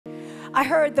I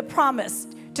heard the promise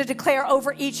to declare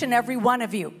over each and every one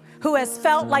of you who has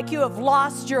felt like you have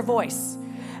lost your voice.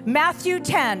 Matthew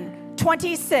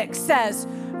 10:26 says,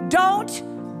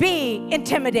 don't be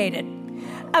intimidated.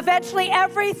 Eventually,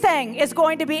 everything is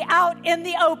going to be out in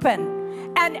the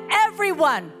open, and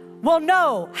everyone will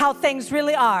know how things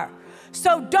really are.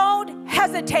 So don't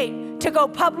hesitate to go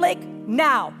public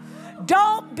now.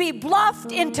 Don't be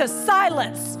bluffed into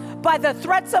silence by the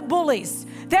threats of bullies.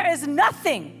 There is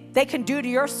nothing they can do to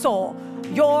your soul,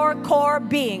 your core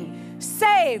being.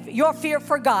 Save your fear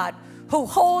for God, who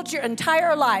holds your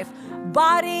entire life,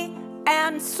 body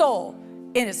and soul,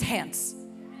 in his hands.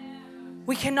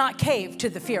 We cannot cave to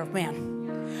the fear of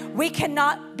man. We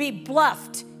cannot be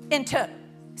bluffed into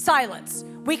silence.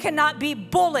 We cannot be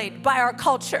bullied by our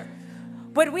culture.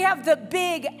 When we have the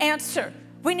big answer,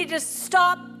 we need to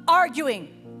stop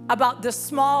arguing about the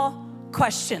small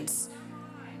questions.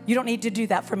 You don't need to do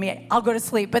that for me. I'll go to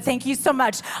sleep, but thank you so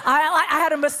much. I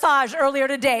had a massage earlier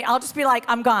today. I'll just be like,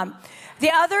 I'm gone.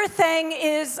 The other thing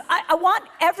is, I want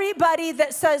everybody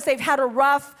that says they've had a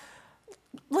rough,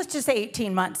 let's just say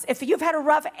 18 months. If you've had a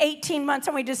rough 18 months,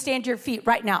 I want you to stand to your feet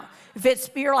right now. If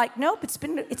you're like, nope, it's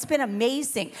been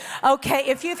amazing. Okay,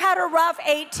 if you've had a rough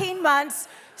 18 months,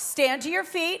 stand to your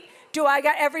feet. Do I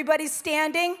got everybody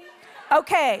standing?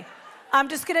 Okay, I'm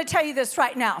just gonna tell you this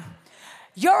right now.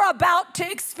 You're about to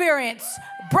experience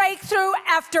breakthrough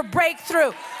after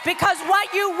breakthrough, because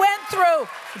what you went through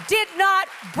did not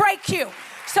break you.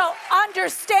 So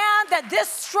understand that this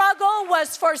struggle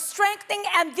was for strengthening,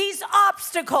 and these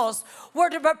obstacles were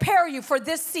to prepare you for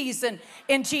this season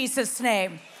in Jesus'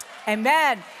 name.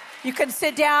 Amen. You can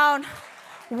sit down.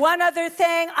 One other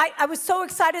thing, I was so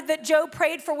excited that Joe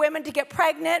prayed for women to get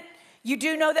pregnant. You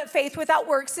do know that faith without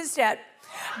works is dead.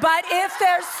 But if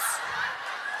there's,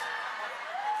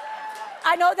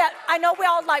 I know we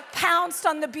all like pounced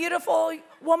on the beautiful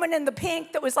woman in the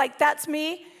pink that was like, that's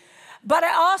me. But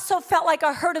I also felt like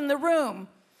I heard in the room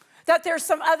that there's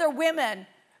some other women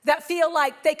that feel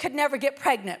like they could never get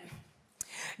pregnant.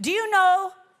 Do you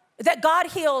know that God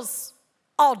heals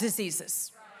all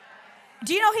diseases?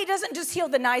 Do you know he doesn't just heal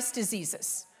the nice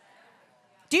diseases?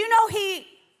 Do you know he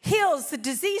heals the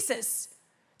diseases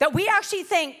that we actually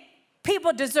think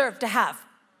people deserve to have?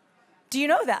 Do you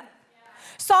know that?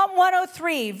 Psalm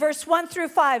 103, verse 1 through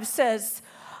 5 says,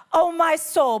 oh, my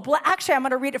soul. Actually, I'm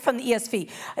going to read it from the ESV.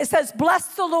 It says,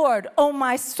 bless the Lord, oh,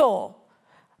 my soul.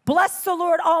 Bless the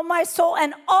Lord, all my soul,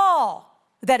 and all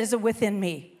that is within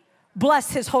me.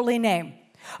 Bless his holy name.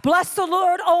 Bless the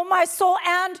Lord, oh, my soul,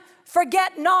 and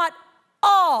forget not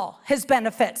all his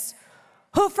benefits,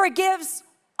 who forgives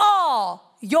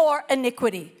all your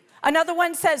iniquity. Another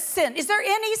one says sin. Is there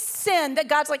any sin that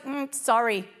God's like,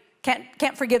 sorry,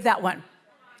 can't forgive that one?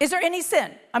 Is there any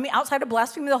sin? I mean, outside of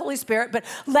blaspheming the Holy Spirit, but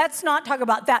let's not talk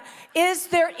about that. Is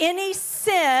there any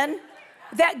sin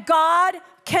that God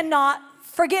cannot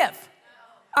forgive?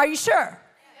 Are you sure?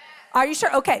 Are you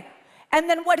sure? Okay. And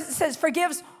then what it says,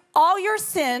 forgives all your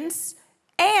sins,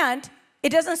 and it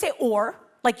doesn't say or,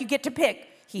 like you get to pick.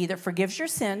 He either forgives your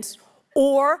sins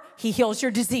or he heals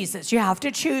your diseases. You have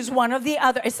to choose one or the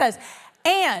other. It says,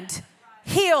 and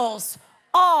heals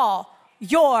all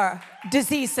your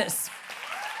diseases.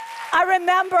 I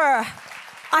remember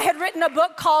I had written a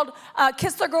book called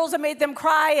Kiss the Girls That Made Them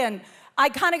Cry, and I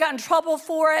kind of got in trouble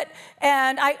for it.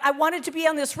 And I wanted to be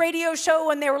on this radio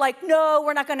show, and they were like, no,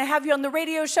 we're not going to have you on the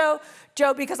radio show,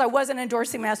 Joe, because I wasn't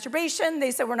endorsing masturbation.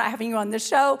 They said, we're not having you on the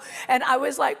show. And I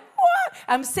was like, what?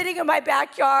 I'm sitting in my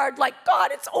backyard like,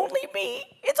 God, it's only me.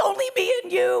 It's only me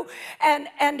and you.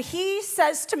 And he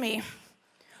says to me,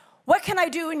 what can I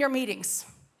do in your meetings?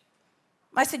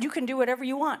 I said, you can do whatever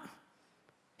you want.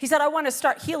 He said, I want to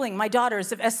start healing my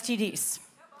daughters of STDs.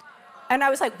 And I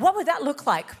was like, what would that look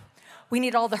like? We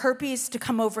need all the herpes to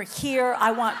come over here.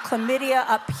 I want chlamydia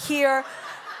up here.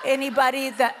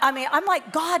 Anybody that, I mean, I'm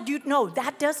like, God,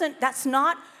 that's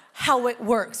not how it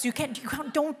works.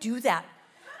 Don't do that.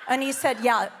 And he said,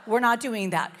 yeah, we're not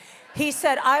doing that. He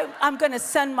said, I'm going to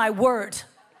send my word,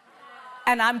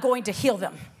 and I'm going to heal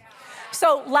them.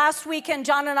 So last weekend,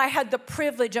 John and I had the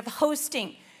privilege of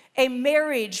hosting a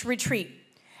marriage retreat.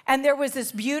 And there was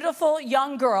this beautiful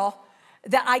young girl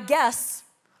that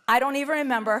I don't even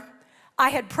remember. I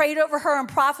had prayed over her and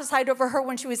prophesied over her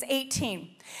when she was 18.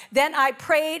 Then I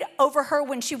prayed over her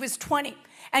when she was 20.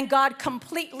 And God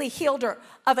completely healed her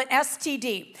of an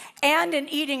STD and an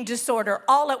eating disorder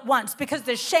all at once, because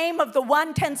the shame of the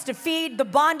one tends to feed the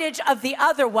bondage of the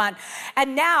other one.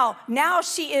 And now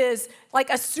she is like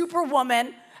a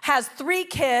superwoman, has 3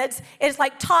 kids, is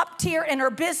like top tier in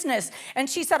her business. And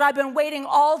she said, I've been waiting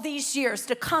all these years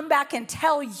to come back and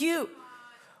tell you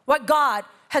what God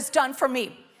has done for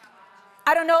me.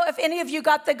 I don't know if any of you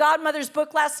got the Godmother's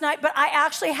book last night, but I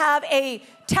actually have a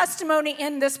testimony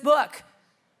in this book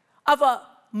of a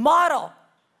model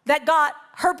that got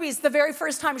herpes the very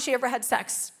first time she ever had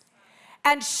sex.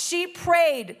 And she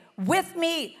prayed with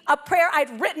me a prayer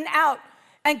I'd written out,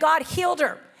 and God healed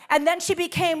her. And then she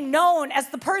became known as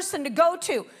the person to go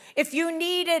to if you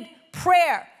needed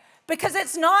prayer, because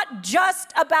it's not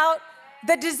just about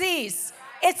the disease.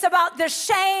 It's about the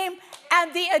shame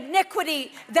and the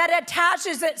iniquity that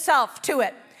attaches itself to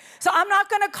it. So I'm not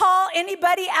going to call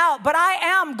anybody out, but I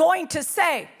am going to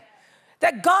say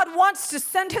that God wants to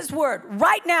send his word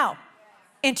right now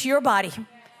into your body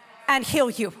and heal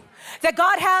you. That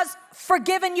God has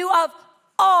forgiven you of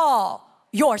all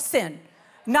your sin.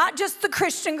 Not just the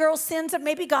Christian girl sins of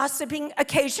maybe gossiping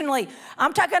occasionally.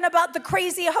 I'm talking about the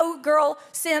crazy hoe girl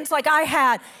sins like I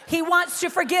had. He wants to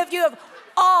forgive you of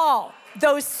all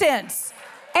those sins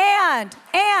and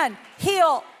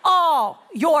heal all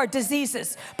your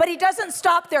diseases. But he doesn't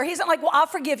stop there. He's not like, well, I'll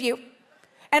forgive you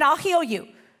and I'll heal you,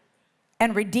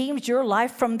 and redeems your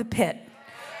life from the pit.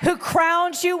 Who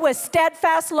crowns you with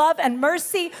steadfast love and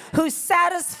mercy, who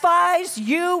satisfies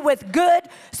you with good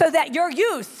so that your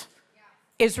youth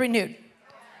is renewed.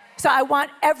 So I want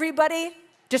everybody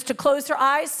just to close their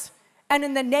eyes. And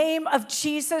in the name of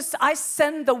Jesus, I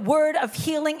send the word of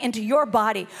healing into your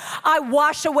body. I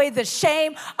wash away the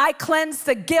shame. I cleanse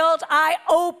the guilt. I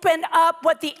open up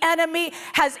what the enemy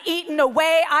has eaten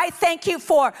away. I thank you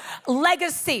for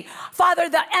legacy. Father,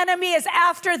 the enemy is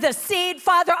after the seed.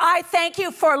 Father, I thank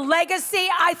you for legacy.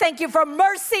 I thank you for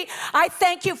mercy. I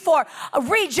thank you for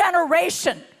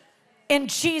regeneration. In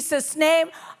Jesus' name,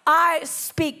 I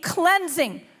speak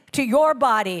cleansing to your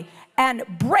body and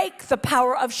break the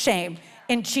power of shame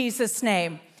in Jesus'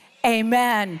 name.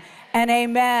 Amen and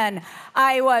amen.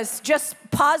 I was just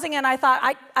pausing and I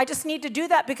thought, I just need to do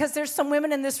that because there's some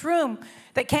women in this room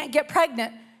that can't get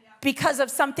pregnant because of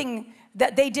something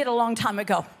that they did a long time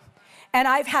ago. And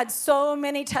I've had so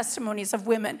many testimonies of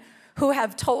women who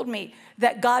have told me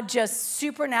that God just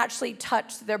supernaturally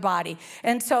touched their body.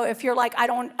 And so if you're like, I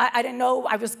didn't know,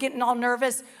 I was getting all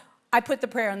nervous, I put the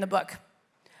prayer in the book.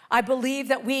 I believe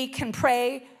that we can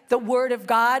pray the word of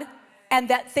God and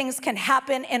that things can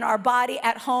happen in our body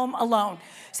at home alone.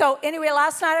 So anyway,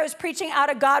 last night I was preaching out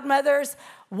of Godmothers,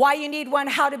 why you need one,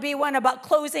 how to be one, about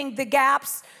closing the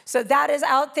gaps. So that is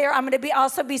out there. I'm going to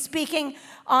also be speaking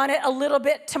on it a little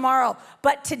bit tomorrow.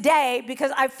 But today,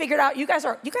 because I figured out you guys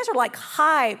are like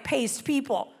high-paced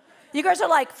people. You guys are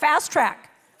like fast track.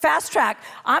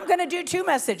 I'm going to do 2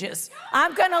 messages.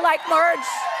 I'm going to like merge.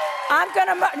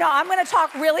 I'm going to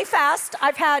talk really fast.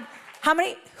 I've had,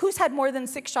 who's had more than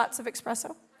 6 shots of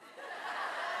espresso?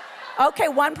 Okay,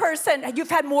 1 person. You've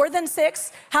had more than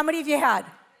 6? How many have you had?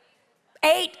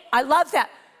 8. I love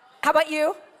that. How about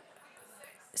you?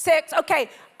 6. Okay,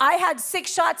 I had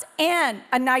 6 shots and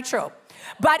a nitro.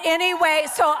 But anyway,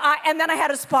 and then I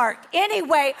had a spark.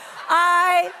 Anyway,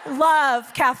 I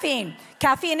love caffeine.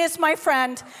 Caffeine is my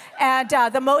friend, and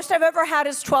the most I've ever had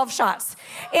is 12 shots.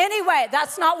 Anyway,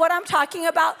 that's not what I'm talking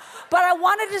about, but I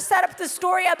wanted to set up the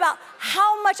story about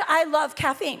how much I love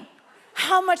caffeine,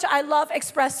 how much I love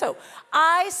espresso.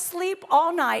 I sleep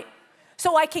all night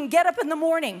so I can get up in the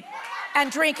morning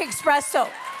and drink espresso.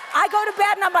 I go to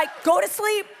bed and I'm like, go to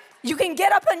sleep. You can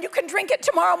get up and you can drink it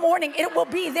tomorrow morning. It will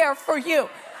be there for you.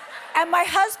 And my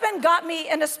husband got me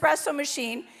an espresso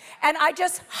machine, and I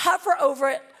just hover over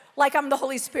it like I'm the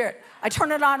Holy Spirit. I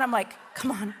turn it on, I'm like,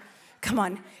 come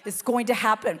on, it's going to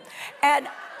happen. And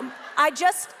I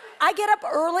get up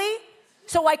early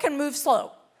so I can move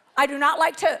slow. I do not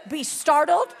like to be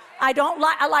startled.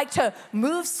 I like to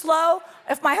move slow.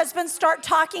 If my husband starts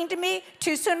talking to me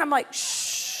too soon, I'm like,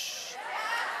 shh.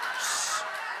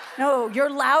 No, your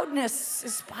loudness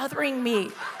is bothering me.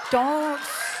 Don't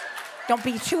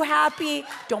be too happy.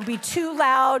 Don't be too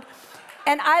loud.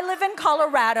 And I live in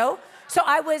Colorado, so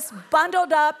I was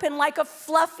bundled up in like a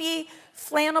fluffy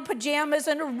flannel pajamas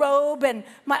and a robe and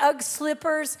my Ugg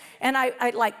slippers. And I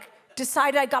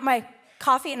decided I got my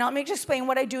coffee. And let me just explain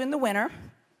what I do in the winter.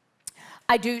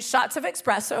 I do shots of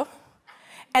espresso,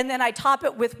 and then I top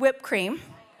it with whipped cream.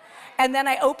 And then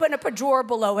I open up a drawer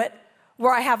below it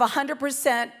where I have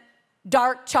 100%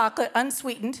 dark chocolate,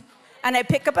 unsweetened. And I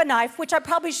pick up a knife, which I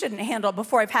probably shouldn't handle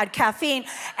before I've had caffeine,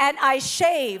 and I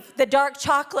shave the dark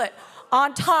chocolate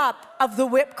on top of the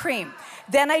whipped cream.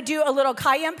 Then I do a little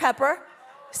cayenne pepper,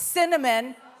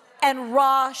 cinnamon, and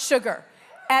raw sugar.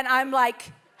 And I'm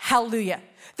like, hallelujah.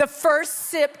 The first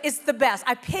sip is the best.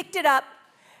 I picked it up,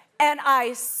 and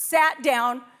I sat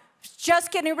down,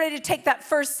 just getting ready to take that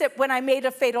first sip when I made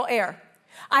a fatal error.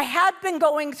 I had been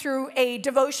going through a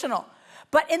devotional.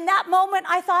 But in that moment,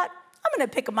 I thought, I'm going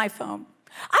to pick up my phone.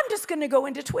 I'm just going to go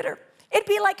into Twitter. It'd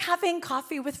be like having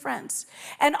coffee with friends.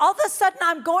 And all of a sudden,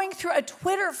 I'm going through a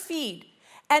Twitter feed,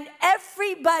 and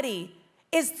everybody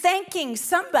is thanking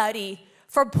somebody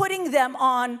for putting them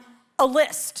on a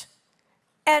list.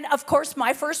 And of course,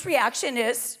 my first reaction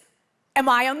is, am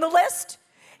I on the list?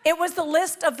 It was the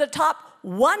list of the top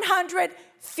 100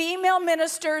 female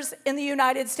ministers in the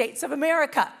United States of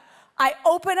America. I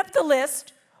open up the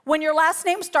list. When your last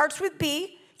name starts with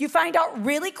B, you find out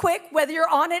really quick whether you're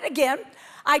on it again.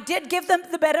 I did give them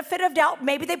the benefit of doubt.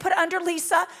 Maybe they put it under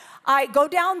Lisa. I go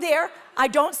down there. I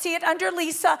don't see it under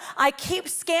Lisa. I keep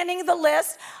scanning the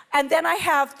list, and then I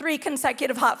have 3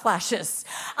 consecutive hot flashes.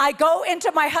 I go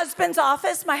into my husband's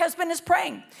office. My husband is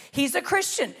praying. He's a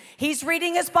Christian. He's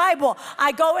reading his Bible.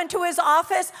 I go into his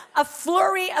office, a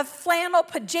flurry of flannel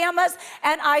pajamas,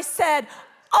 and I said,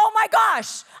 oh my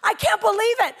gosh, I can't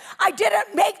believe it. I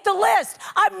didn't make the list.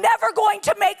 I'm never going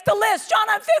to make the list. John,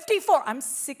 I'm 54. I'm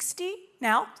 60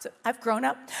 now, so I've grown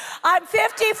up. I'm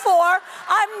 54.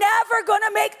 I'm never going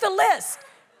to make the list.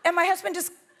 And my husband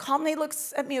just calmly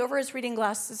looks at me over his reading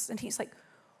glasses, and he's like,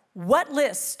 what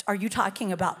list are you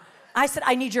talking about? I said,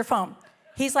 I need your phone.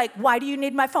 He's like, why do you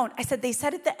need my phone? I said, they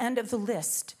said at the end of the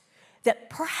list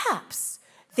that perhaps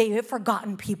they have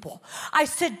forgotten people. I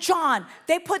said, John,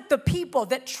 they put the people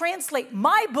that translate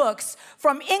my books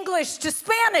from English to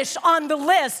Spanish on the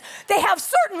list. They have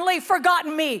certainly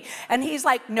forgotten me. And he's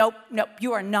like, nope,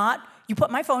 you are not. You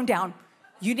put my phone down.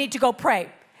 You need to go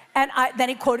pray. And then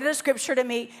he quoted a scripture to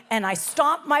me, and I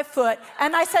stomped my foot,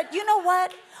 and I said, you know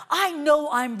what? I know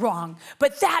I'm wrong,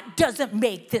 but that doesn't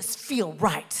make this feel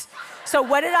right. So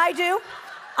what did I do?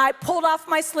 I pulled off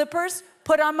my slippers,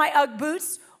 put on my Ugg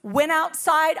boots, went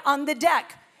outside on the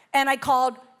deck, and I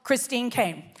called Christine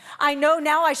Kane. I know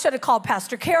now I should have called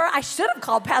Pastor Kara. I should have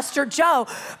called Pastor Joe,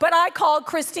 but I called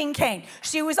Christine Kane.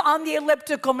 She was on the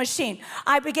elliptical machine.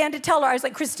 I began to tell her, I was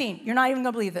like, Christine, you're not even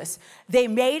gonna believe this. They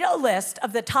made a list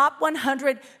of the top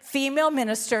 100 female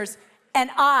ministers,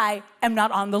 and I am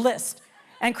not on the list.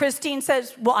 And Christine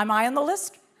says, well, am I on the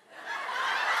list?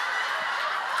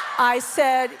 I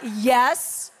said,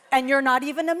 yes, and you're not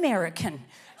even American.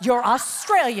 You're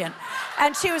Australian.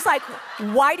 And she was like,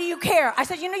 why do you care? I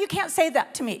said, you know, you can't say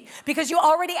that to me because you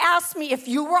already asked me if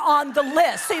you were on the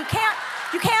list. So you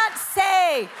can't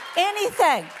say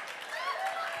anything.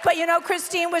 But you know,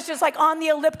 Christine was just like on the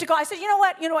elliptical. I said, you know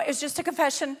what? It was just a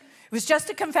confession. It was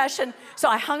just a confession. So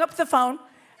I hung up the phone,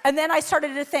 and then I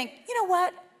started to think, you know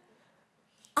what?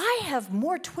 I have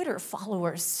more Twitter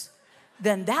followers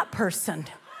than that person.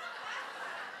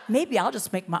 Maybe I'll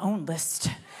just make my own list.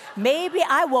 Maybe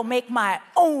I will make my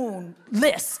own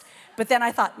list. But then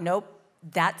I thought, nope,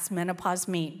 that's menopause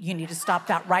mean. You need to stop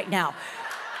that right now.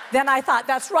 Then I thought,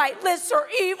 that's right, lists are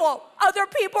evil. Other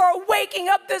people are waking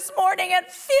up this morning and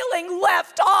feeling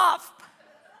left off.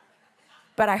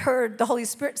 But I heard the Holy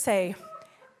Spirit say,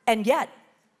 and yet,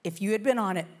 if you had been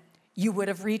on it, you would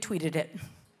have retweeted it.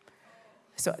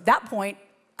 So at that point,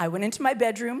 I went into my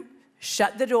bedroom,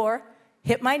 shut the door,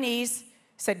 hit my knees,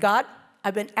 said, God,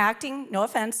 I've been acting, no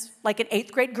offense, like an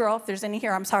 8th grade girl. If there's any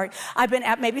here, I'm sorry. I've been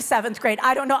at maybe 7th grade.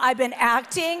 I don't know. I've been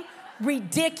acting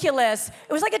ridiculous.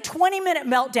 It was like a 20-minute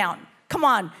meltdown. Come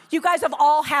on. You guys have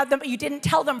all had them, but you didn't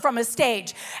tell them from a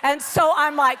stage. And so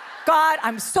I'm like, God,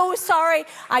 I'm so sorry.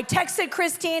 I texted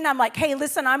Christine. I'm like, hey,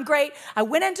 listen, I'm great. I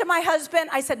went into my husband.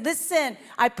 I said, listen,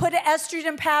 I put an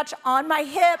estrogen patch on my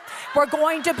hip. We're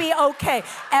going to be okay.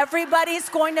 Everybody's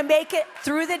going to make it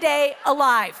through the day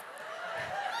alive.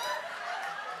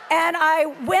 And I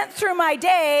went through my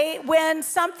day when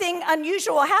something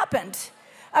unusual happened.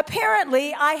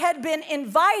 Apparently, I had been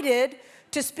invited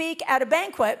to speak at a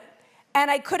banquet,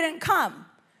 and I couldn't come.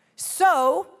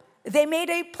 So they made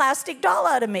a plastic doll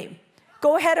out of me.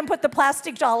 Go ahead and put the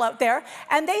plastic doll out there.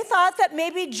 And they thought that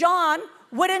maybe John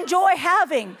would enjoy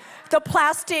having the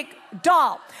plastic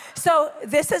doll. So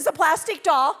this is a plastic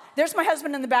doll. There's my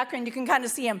husband in the background. You can kind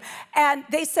of see him. And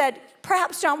they said,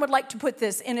 perhaps John would like to put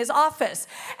this in his office.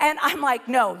 And I'm like,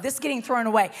 no, this is getting thrown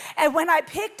away. And when I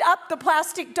picked up the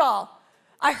plastic doll,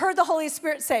 I heard the Holy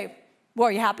Spirit say, well,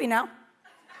 are you happy now?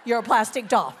 You're a plastic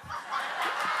doll.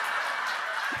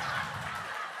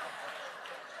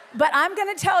 But I'm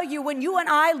going to tell you, when you and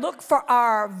I look for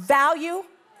our value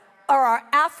or our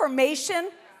affirmation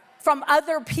from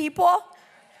other people,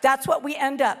 that's what we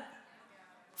end up.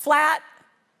 Flat,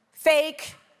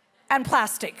 fake, and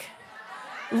plastic.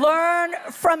 Learn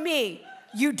from me.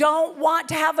 You don't want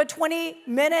to have a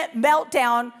 20-minute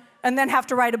meltdown and then have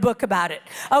to write a book about it.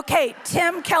 Okay,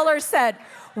 Tim Keller said,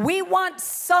 we want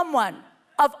someone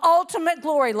of ultimate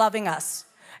glory loving us.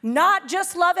 Not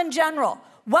just love in general.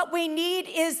 What we need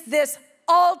is this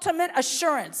ultimate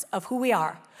assurance of who we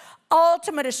are.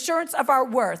 Ultimate assurance of our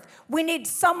worth. We need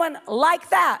someone like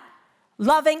that,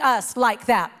 loving us like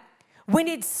that. We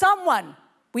need someone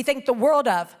we think the world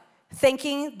of,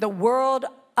 thinking the world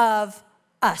of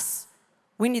us.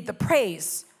 We need the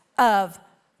praise of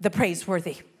the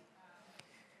praiseworthy.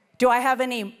 Do I have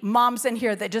any moms in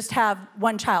here that just have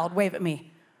one child? Wave at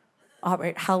me. All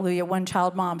right, hallelujah, one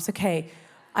child moms. Okay,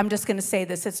 I'm just going to say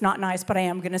this. It's not nice, but I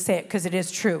am going to say it because it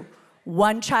is true.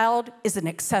 One child is an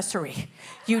accessory.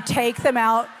 You take them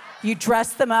out, you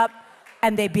dress them up,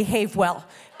 and they behave well.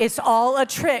 It's all a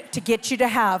trick to get you to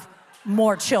have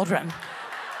more children.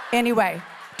 Anyway,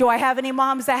 do I have any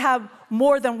moms that have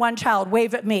more than one child?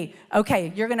 Wave at me.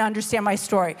 Okay, you're going to understand my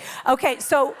story. Okay,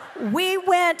 so we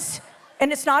went,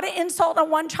 and it's not an insult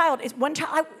on one child. It's one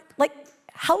child.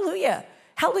 Hallelujah.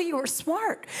 Hallelujah, you were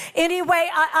smart. Anyway,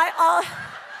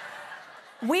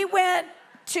 we went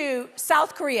to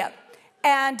South Korea,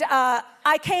 and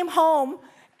I came home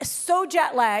so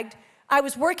jet lagged. I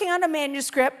was working on a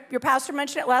manuscript. Your pastor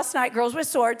mentioned it last night, Girls with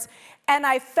Swords, and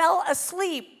I fell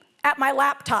asleep at my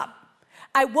laptop.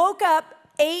 I woke up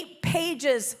 8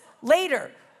 pages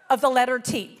later of the letter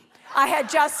T. I had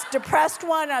just depressed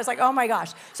one, and I was like, oh my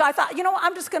gosh. So I thought, you know what,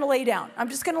 I'm just gonna lay down. I'm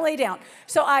just gonna lay down.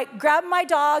 So I grabbed my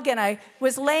dog, and I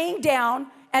was laying down,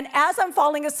 and as I'm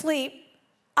falling asleep,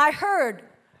 I heard,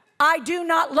 I do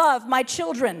not love my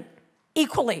children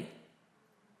equally.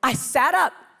 I sat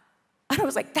up, and I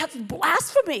was like, that's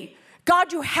blasphemy.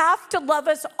 God, you have to love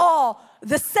us all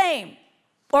the same,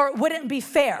 or it wouldn't be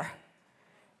fair.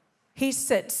 He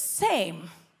said, same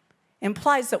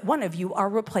implies that one of you are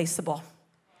replaceable.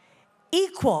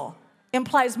 Equal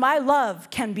implies my love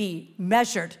can be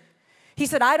measured. He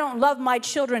said, I don't love my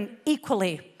children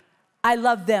equally. I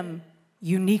love them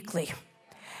uniquely.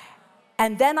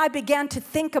 And then I began to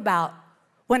think about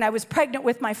when I was pregnant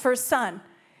with my first son,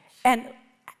 and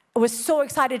I was so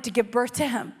excited to give birth to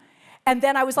him. And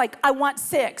then I was like, I want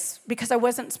 6 because I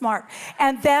wasn't smart.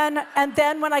 And then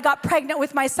when I got pregnant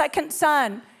with my second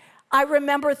son, I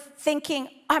remember thinking,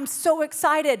 I'm so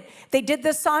excited. They did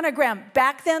the sonogram.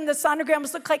 Back then, the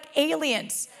sonograms looked like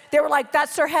aliens. They were like,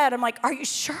 that's her head. I'm like, are you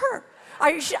sure? Are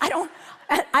you sure?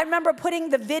 I remember putting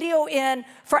the video in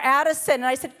for Addison, and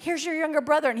I said, here's your younger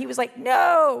brother. And he was like,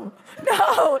 no,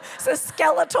 it's a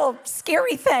skeletal,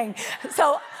 scary thing.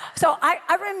 So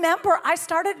I remember I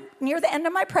started near the end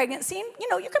of my pregnancy. You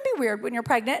know, you can be weird when you're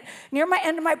pregnant. Near my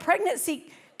end of my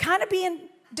pregnancy, kind of being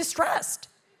distressed.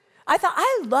 I thought,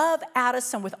 I love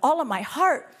Addison with all of my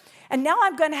heart. And now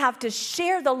I'm going to have to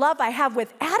share the love I have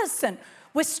with Addison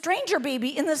with Stranger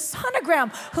Baby in the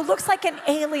sonogram who looks like an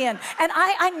alien. And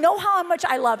I know how much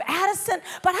I love Addison,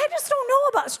 but I just don't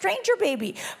know about Stranger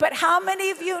Baby. But how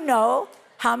many of you know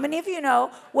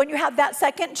when you have that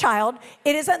second child,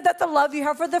 it isn't that the love you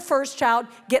have for the first child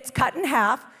gets cut in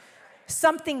half.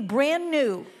 Something brand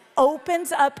new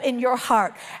opens up in your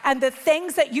heart. And the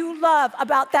things that you love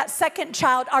about that second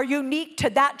child are unique to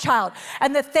that child.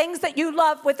 And the things that you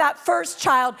love with that first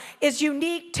child is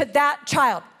unique to that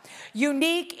child.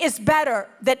 Unique is better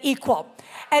than equal.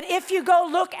 And if you go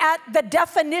look at the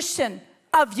definition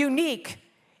of unique,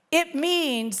 it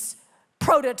means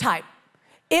prototype.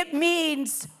 It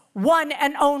means one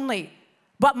and only.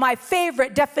 But my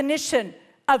favorite definition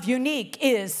of unique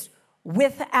is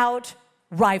without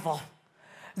rival.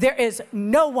 There is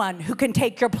no one who can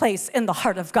take your place in the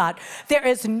heart of God. There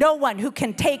is no one who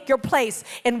can take your place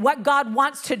in what God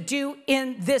wants to do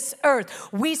in this earth.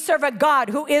 We serve a God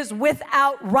who is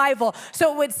without rival.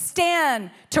 So it would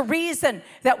stand to reason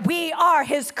that we are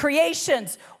his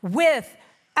creations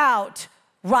without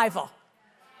rival.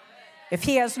 If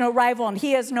he has no rival and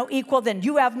he has no equal, then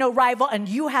you have no rival and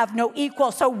you have no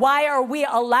equal. So why are we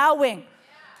allowing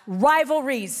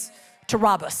rivalries to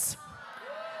rob us?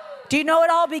 Do you know it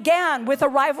all began with a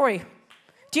rivalry?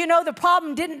 Do you know the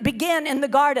problem didn't begin in the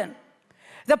garden?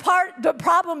 The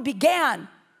problem began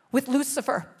with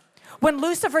Lucifer. When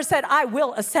Lucifer said, I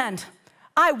will ascend.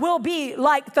 I will be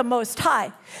like the Most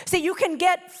High. See, you can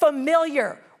get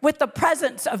familiar with the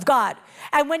presence of God.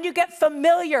 And when you get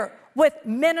familiar with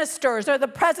ministers or the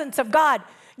presence of God,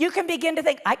 you can begin to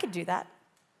think, I could do that.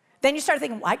 Then you start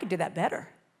thinking, well, I could do that better.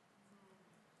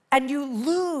 And you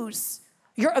lose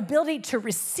your ability to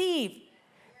receive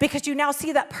because you now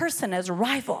see that person as a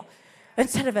rival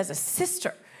instead of as a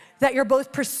sister, that you're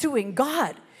both pursuing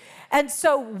God. And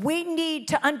so we need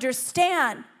to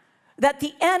understand that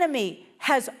the enemy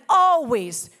has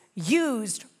always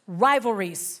used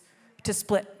rivalries to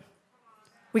split.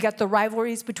 We got the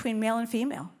rivalries between male and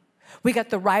female. We got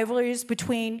the rivalries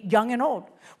between young and old.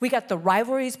 We got the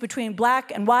rivalries between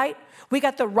black and white. We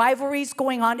got the rivalries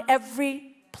going on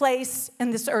every place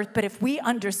in this earth. But if we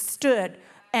understood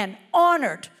and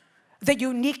honored the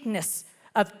uniqueness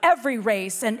of every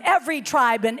race and every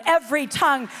tribe and every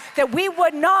tongue, that we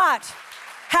would not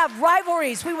have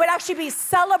rivalries. We would actually be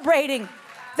celebrating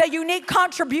the unique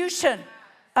contribution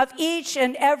of each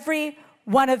and every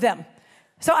one of them.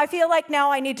 So I feel like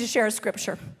now I need to share a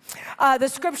scripture. The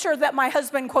scripture that my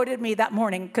husband quoted me that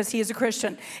morning, because he is a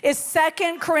Christian, is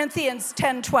 2 Corinthians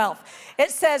 10:12.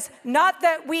 It says, not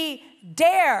that we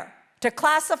dare to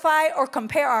classify or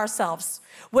compare ourselves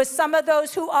with some of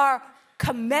those who are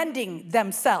commending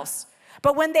themselves,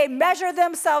 but when they measure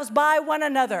themselves by one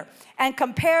another and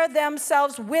compare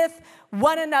themselves with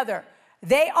one another,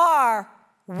 they are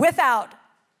without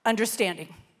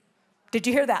understanding. Did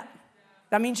you hear that?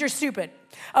 That means you're stupid.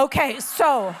 Okay,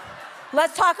 so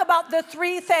let's talk about the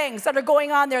three things that are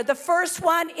going on there. The first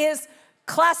one is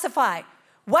classify.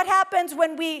 What happens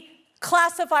when we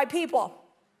classify people?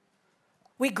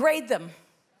 We grade them.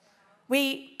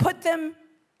 We put them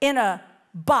in a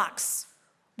box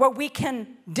where we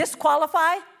can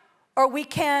disqualify or we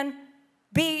can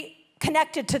be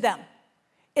connected to them.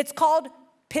 It's called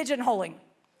pigeonholing.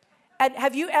 And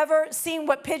have you ever seen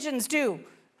what pigeons do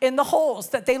in the holes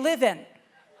that they live in?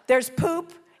 There's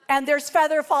poop and there's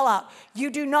feather fallout. You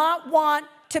do not want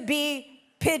to be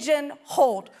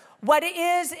pigeonholed. What it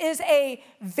is a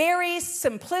very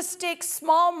simplistic,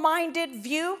 small-minded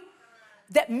view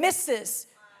that misses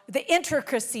the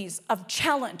intricacies of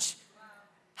challenge.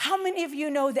 How many of you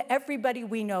know that everybody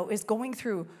we know is going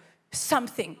through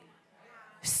something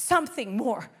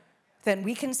more than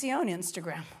we can see on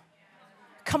Instagram?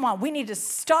 Come on, we need to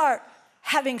start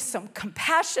having some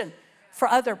compassion for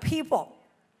other people.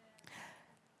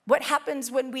 What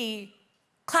happens when we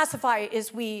classify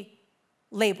is we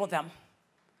label them.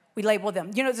 We label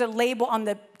them. You know, there's a label on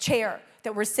the chair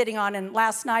that we're sitting on, and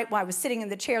last night while I was sitting in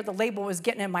the chair, the label was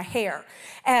getting in my hair.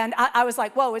 And I was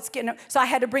like, whoa, it's getting, so I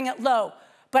had to bring it low.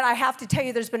 But I have to tell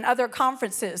you, there's been other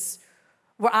conferences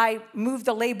where I moved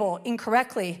the label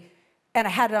incorrectly and I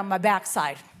had it on my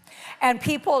backside. And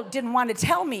people didn't want to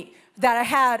tell me that I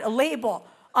had a label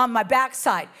on my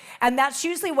backside. And that's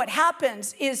usually what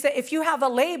happens, is that if you have a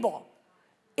label,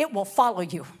 it will follow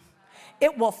you.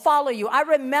 It will follow you. I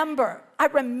remember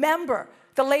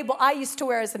the label I used to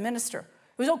wear as a minister.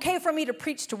 It was okay for me to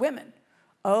preach to women.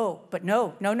 Oh, but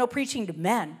no preaching to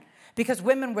men. Because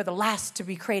women were the last to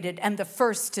be created and the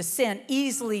first to sin,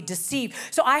 easily deceived.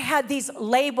 So I had these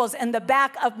labels in the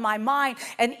back of my mind,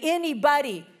 and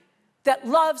anybody that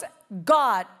loves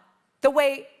God the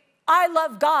way I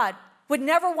love God would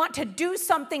never want to do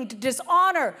something to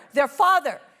dishonor their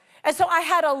father. And so I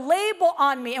had a label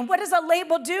on me. And what does a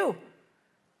label do?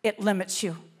 It limits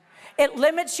you. It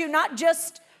limits you not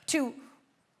just to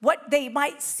what they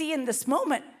might see in this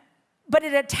moment, but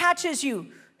it attaches you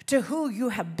to who you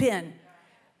have been.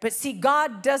 But see,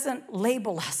 God doesn't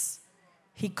label us.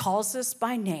 He calls us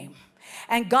by name.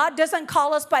 And God doesn't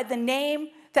call us by the name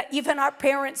that even our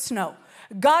parents know.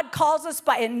 God calls us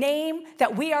by a name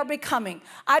that we are becoming.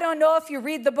 I don't know if you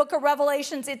read the book of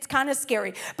Revelations, it's kind of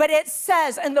scary. But it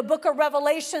says in the book of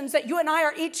Revelations that you and I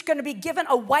are each going to be given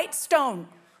a white stone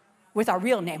with our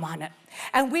real name on it.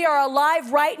 And we are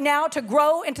alive right now to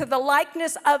grow into the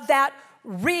likeness of that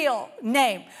real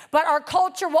name. But our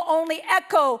culture will only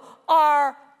echo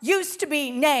our used to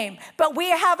be name. But we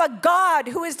have a God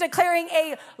who is declaring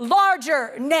a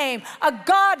larger name, a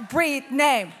God-breathed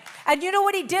name. And you know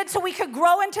what he did so we could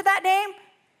grow into that name?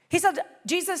 He said,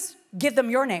 Jesus, give them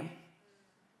your name.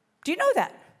 Do you know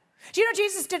that? Do you know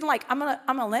Jesus didn't like, I'm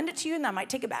gonna lend it to you and I might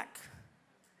take it back.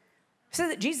 He said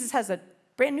that Jesus has a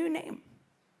brand new name.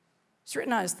 It's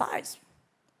written on his thighs.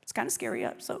 It's kind of scary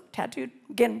up, so tattooed.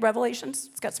 Again, Revelations,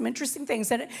 it's got some interesting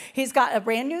things in it. He's got a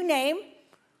brand new name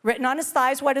written on his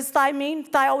thighs. What does thigh mean?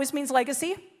 Thigh always means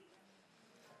legacy.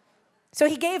 So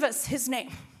he gave us his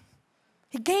name.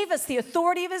 He gave us the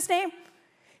authority of his name.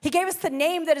 He gave us the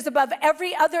name that is above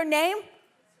every other name.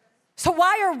 So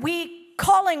why are we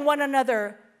calling one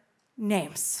another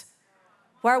names?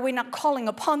 Why are we not calling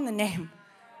upon the name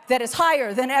that is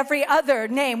higher than every other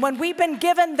name? When we've been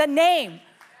given the name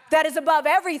that is above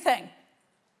everything,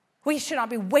 we should not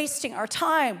be wasting our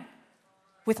time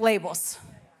with labels.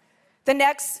 The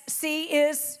next C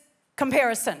is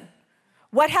comparison.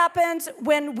 What happens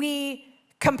when we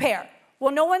compare?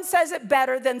 Well, no one says it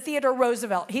better than Theodore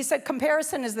Roosevelt. He said,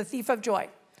 comparison is the thief of joy.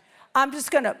 I'm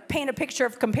just going to paint a picture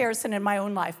of comparison in my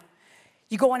own life.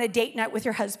 You go on a date night with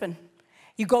your husband.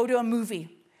 You go to a movie.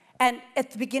 And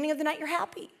at the beginning of the night, you're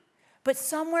happy. But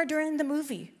somewhere during the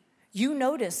movie, you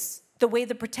notice the way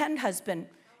the pretend husband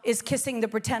is kissing the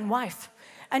pretend wife.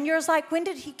 And you're like, when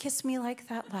did he kiss me like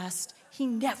that last? He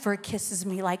never kisses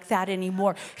me like that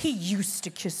anymore. He used to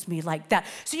kiss me like that.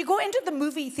 So you go into the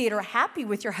movie theater happy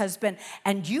with your husband,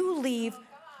 and you leave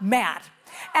mad.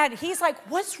 And he's like,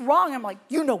 what's wrong? I'm like,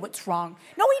 you know what's wrong.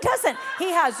 No, he doesn't.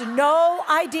 He has no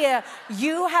idea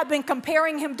you have been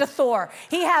comparing him to Thor.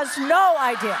 He has no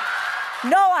idea.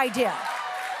 No idea.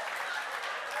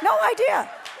 No idea.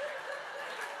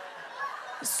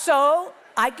 So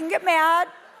I can get mad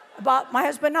about my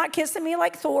husband not kissing me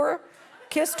like Thor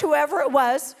kissed whoever it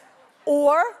was.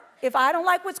 Or if I don't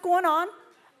like what's going on,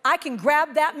 I can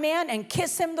grab that man and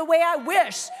kiss him the way I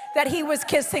wish that he was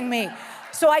kissing me.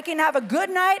 So I can have a good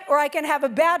night or I can have a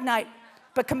bad night.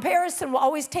 But comparison will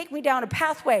always take me down a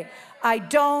pathway I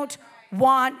don't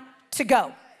want to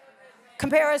go.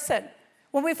 Comparison.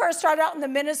 When we first started out in the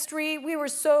ministry, we were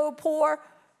so poor.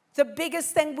 The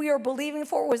biggest thing we were believing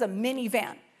for was a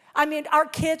minivan. I mean, our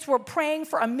kids were praying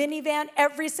for a minivan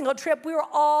every single trip. We were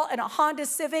all in a Honda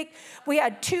Civic. We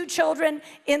had 2 children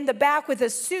in the back with a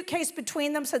suitcase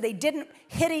between them so they didn't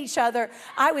hit each other.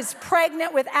 I was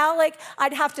pregnant with Alec.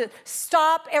 I'd have to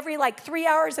stop every 3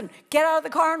 hours and get out of the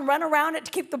car and run around it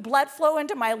to keep the blood flow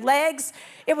into my legs.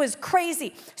 It was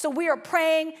crazy. So we were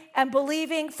praying and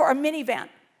believing for a minivan.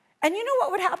 And you know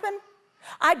what would happen?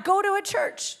 I'd go to a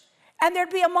church and there'd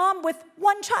be a mom with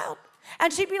 1 child.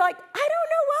 And she'd be like, I don't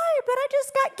know why, but I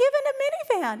just got given a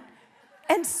minivan.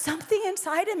 And something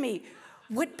inside of me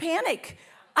would panic.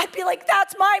 I'd be like,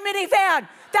 that's my minivan.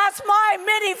 That's my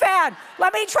minivan.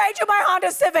 Let me trade you my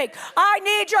Honda Civic. I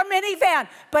need your minivan.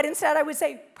 But instead I would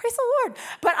say, praise the Lord.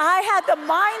 But I had the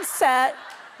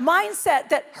mindset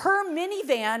that her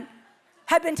minivan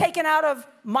had been taken out of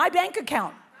my bank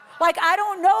account. I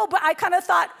don't know, but I kind of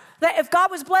thought that if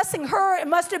God was blessing her, it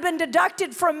must have been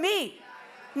deducted from me.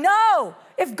 No,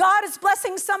 if God is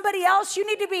blessing somebody else, you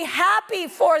need to be happy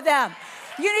for them.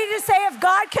 You need to say, if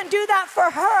God can do that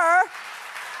for her,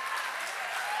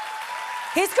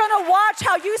 he's going to watch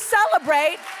how you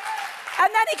celebrate,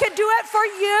 and then he can do it for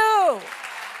you.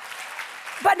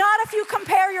 But not if you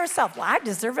compare yourself. Well, I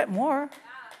deserve it more.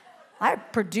 I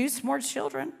produce more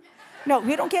children. No,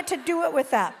 we don't get to do it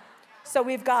with that. So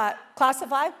we've got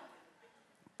classify,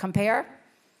 compare,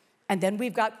 and then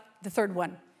we've got the third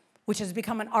one, which has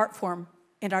become an art form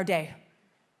in our day.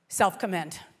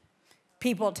 Self-commend.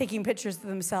 People taking pictures of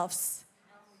themselves.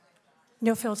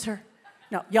 No filter.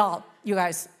 No, y'all, you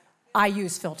guys, I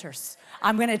use filters.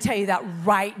 I'm gonna tell you that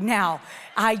right now.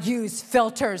 I use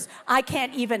filters. I've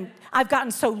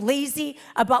gotten so lazy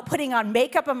about putting on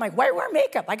makeup. I'm like, why wear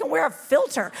makeup? I can wear a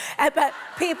filter. And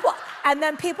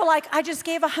then people like, I just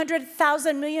gave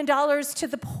 $100,000 million to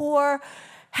the poor.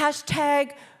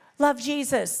 Hashtag love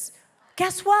Jesus.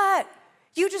 Guess what?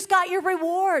 You just got your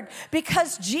reward,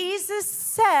 because Jesus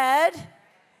said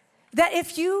that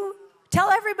if you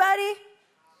tell everybody,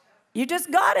 you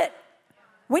just got it.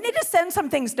 We need to send some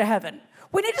things to heaven.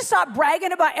 We need to stop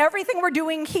bragging about everything we're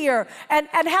doing here and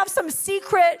have some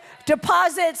secret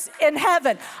deposits in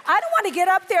heaven. I don't want to get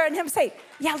up there and him say,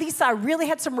 yeah, Lisa, I really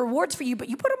had some rewards for you, but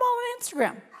you put them all on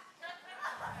Instagram.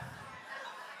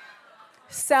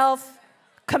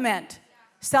 Self-commend.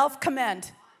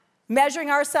 Self-commend. Measuring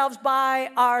ourselves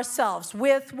by ourselves,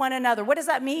 with one another. What does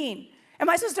that mean? Am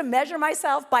I supposed to measure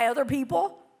myself by other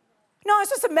people? No, I'm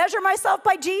supposed to measure myself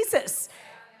by Jesus.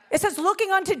 It says,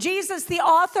 looking unto Jesus, the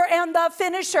author and the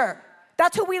finisher.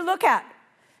 That's who we look at.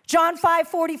 John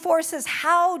 5:44 says,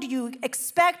 how do you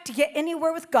expect to get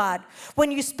anywhere with God when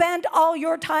you spend all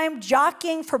your time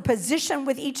jockeying for position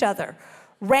with each other,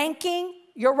 ranking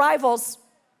your rivals,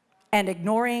 and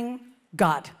ignoring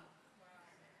God?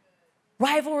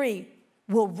 Rivalry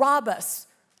will rob us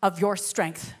of your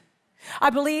strength. I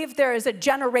believe there is a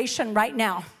generation right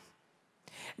now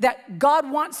that God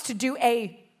wants to do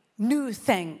a new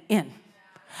thing in.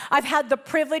 I've had the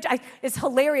privilege, it's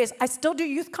hilarious. I still do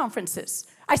youth conferences.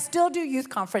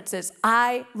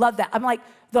 I love that. I'm like,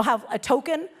 they'll have a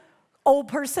token, old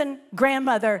person,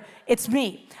 grandmother, it's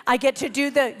me. I get to do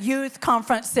the youth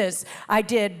conferences. I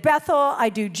did Bethel, I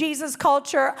do Jesus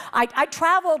culture. I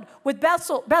traveled with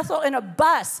Bethel in a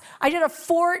bus. I did a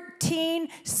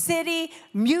 14-city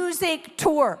music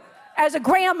tour as a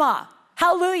grandma.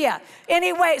 Hallelujah.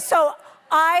 Anyway, so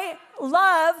I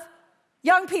love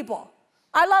young people.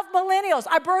 I love millennials.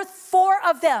 I birthed 4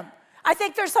 of them. I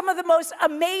think they're some of the most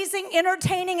amazing,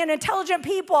 entertaining, and intelligent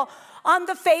people on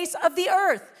the face of the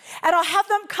earth. And I'll have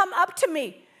them come up to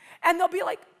me, and they'll be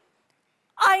like,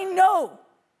 I know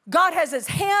God has his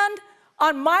hand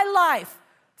on my life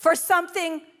for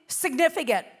something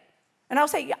significant. And I'll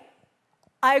say, yeah,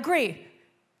 I agree.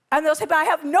 And they'll say, but I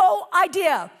have no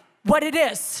idea what it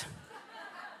is.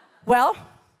 Well,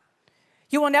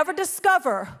 you will never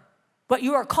discover what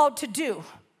you are called to do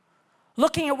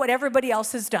looking at what everybody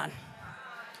else has done.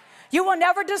 You will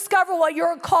never discover what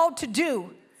you're called to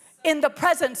do in the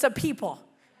presence of people,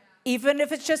 even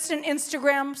if it's just an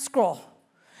Instagram scroll.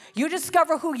 You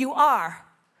discover who you are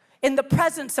in the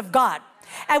presence of God.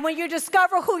 And when you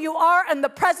discover who you are in the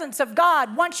presence of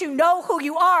God, once you know who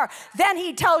you are, then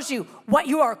he tells you what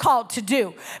you are called to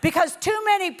do. Because too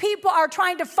many people are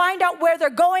trying to find out where they're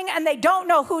going and they don't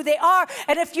know who they are.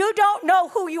 And if you don't know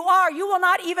who you are, you will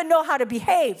not even know how to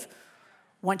behave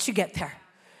once you get there.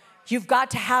 You've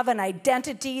got to have an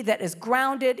identity that is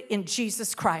grounded in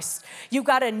Jesus Christ. You've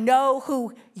got to know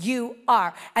who you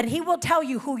are. And he will tell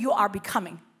you who you are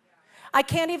becoming. I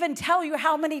can't even tell you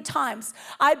how many times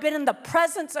I've been in the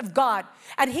presence of God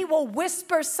and he will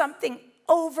whisper something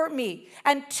over me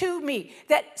and to me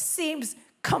that seems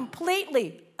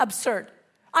completely absurd.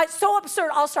 So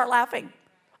absurd, I'll start laughing.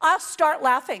 I'll start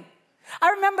laughing. I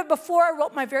remember before I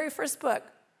wrote my very first book,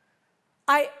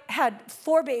 I had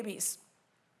 4 babies.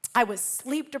 I was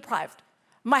sleep deprived.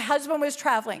 My husband was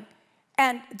traveling,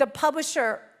 and the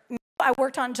publisher, I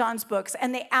worked on John's books,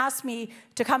 and they asked me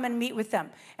to come and meet with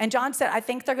them. And John said, I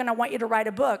think they're going to want you to write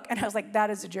a book. And I was like, that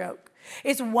is a joke.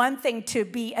 It's one thing to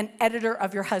be an editor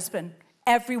of your husband.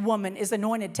 Every woman is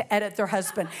anointed to edit their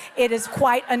husband. It is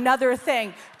quite another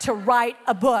thing to write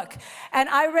a book. And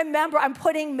I remember I'm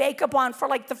putting makeup on for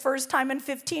like the first time in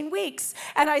 15 weeks.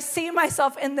 And I see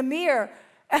myself in the mirror,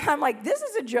 and I'm like, this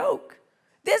is a joke.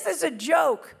 This is a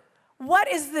joke. What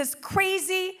is this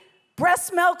crazy,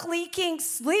 breast milk leaking,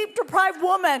 sleep deprived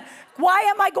woman? Why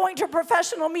am I going to a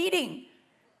professional meeting?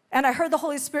 And I heard the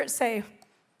Holy Spirit say,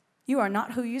 you are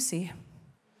not who you see.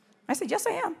 I said, yes,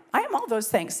 I am. I am all those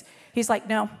things. He's like,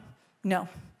 no.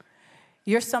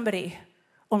 You're somebody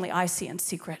only I see in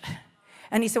secret.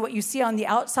 And he said, what you see on the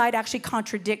outside actually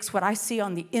contradicts what I see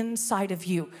on the inside of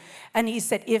you. And he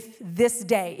said, if this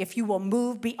day, if you will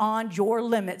move beyond your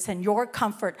limits and your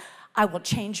comfort, I will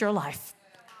change your life.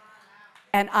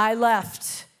 And I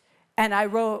left, and I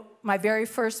wrote my very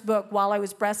first book while I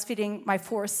was breastfeeding my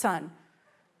 4th son,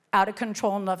 Out of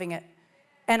Control and Loving It.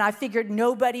 And I figured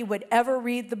nobody would ever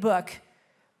read the book,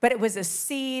 but it was a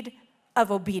seed of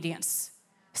obedience.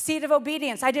 Seed of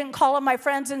obedience. I didn't call on my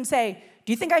friends and say,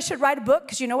 do you think I should write a book?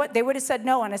 Because you know what? They would have said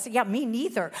no. And I said, yeah, me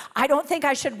neither. I don't think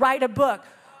I should write a book.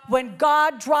 When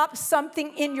God drops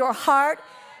something in your heart,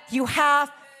 you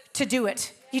have to do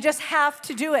it. You just have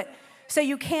to do it. So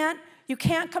you can't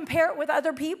compare it with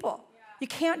other people. You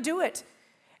can't do it.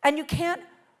 And you can't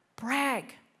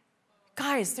brag.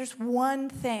 Guys, there's one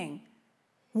thing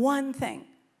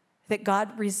that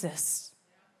God resists.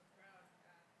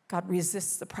 God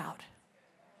resists the proud.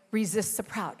 Resists the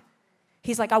proud.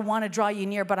 He's like, I want to draw you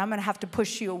near, but I'm going to have to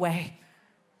push you away.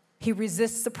 He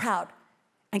resists the proud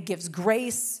and gives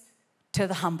grace to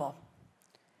the humble.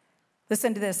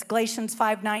 Listen to this, Galatians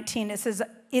 5:19, it says,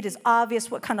 it is obvious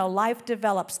what kind of life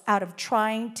develops out of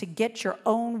trying to get your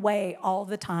own way all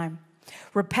the time.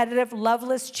 Repetitive,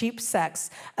 loveless, cheap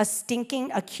sex, a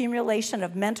stinking accumulation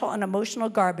of mental and emotional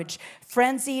garbage,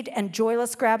 frenzied and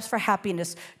joyless grabs for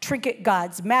happiness, trinket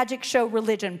gods, magic show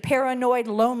religion, paranoid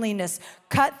loneliness,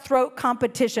 cutthroat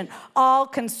competition,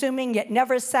 all-consuming yet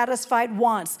never satisfied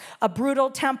wants, a brutal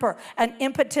temper, an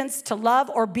impotence to love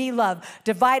or be loved,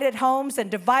 divided homes and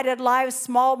divided lives,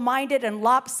 small-minded and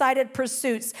lopsided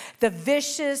pursuits, the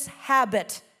vicious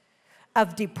habit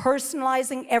of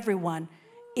depersonalizing everyone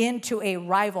into a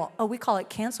rival. Oh, we call it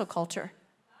cancel culture.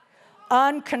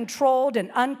 Uncontrolled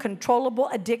and uncontrollable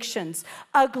addictions,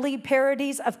 ugly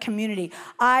parodies of community.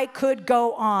 I could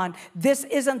go on. This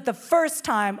isn't the first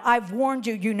time I've warned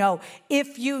you, you know.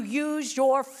 If you use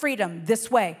your freedom this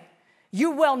way,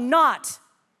 you will not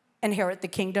inherit the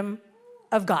kingdom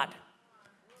of God.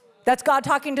 That's God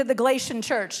talking to the Galatian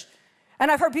church. And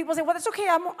I've heard people say, well, that's okay,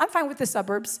 I'm fine with the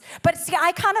suburbs. But see,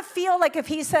 I kind of feel like if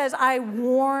he says, I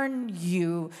warn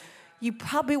you, you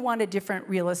probably want a different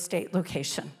real estate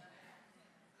location.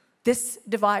 This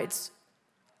divides,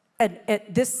 and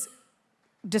this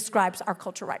describes our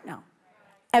culture right now.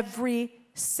 Every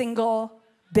single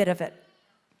bit of it.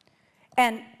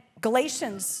 And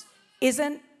Galatians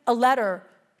isn't a letter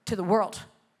to the world.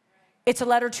 It's a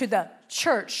letter to the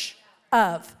church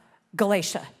of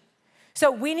Galatia. So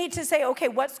we need to say, okay,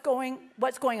 what's going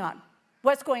on?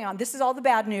 What's going on? This is all the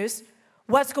bad news.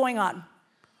 What's going on?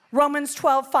 Romans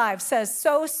 12:5 says,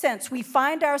 so since we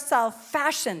find ourselves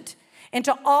fashioned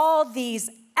into all these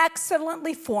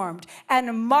excellently formed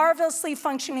and marvelously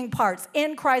functioning parts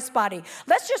in Christ's body,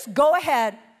 let's just go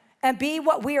ahead and be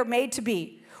what we are made to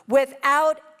be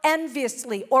without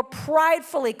enviously or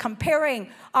pridefully comparing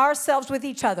ourselves with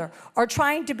each other or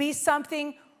trying to be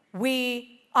something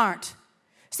we aren't.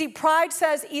 See, pride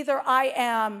says either I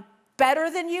am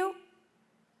better than you,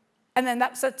 and then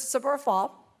that sets up our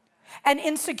fall. And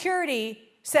insecurity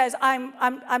says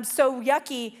I'm so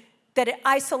yucky that it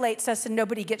isolates us and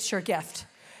nobody gets your gift.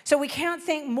 So we can't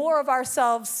think more of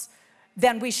ourselves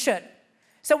than we should.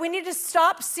 So we need to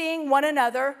stop seeing one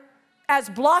another as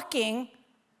blocking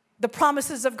the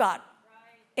promises of God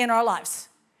in our lives.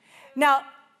 Now,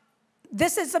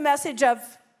 this is the message of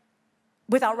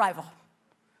Without Rival.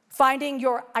 Finding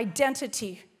your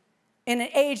identity in an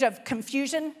age of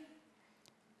confusion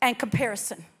and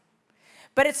comparison.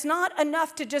 But it's not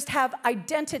enough to just have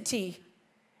identity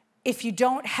if you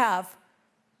don't have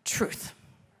truth.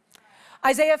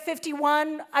 Isaiah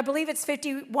 51, I believe it's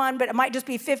 51, but it might just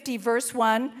be 50, verse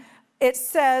 1. It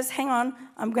says, hang on,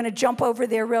 I'm going to jump over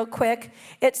there real quick.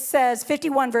 It says,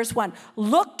 51, verse 1,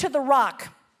 look to the rock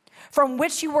from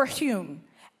which you were hewn,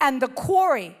 and the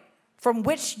quarry from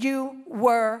which you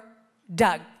were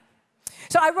dug.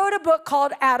 So I wrote a book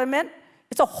called Adamant.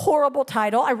 It's a horrible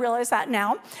title. I realize that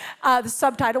now. The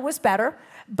subtitle was better.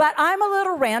 But I'm a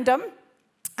little random,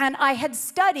 and I had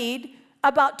studied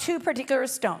about two particular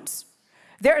stones.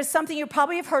 There is something you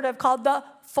probably have heard of called the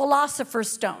philosopher's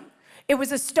stone. It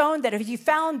was a stone that if you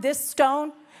found this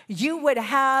stone, you would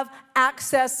have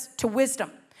access to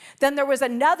wisdom. Then there was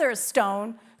another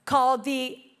stone called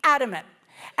the adamant.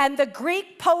 And the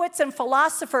Greek poets and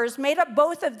philosophers made up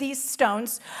both of these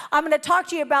stones. I'm going to talk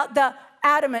to you about the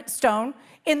adamant stone.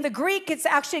 In the Greek, it's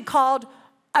actually called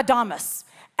adamas.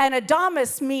 And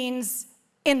adamas means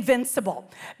invincible,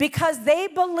 because they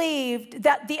believed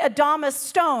that the adamas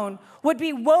stone would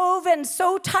be woven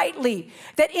so tightly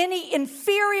that any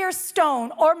inferior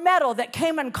stone or metal that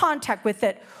came in contact with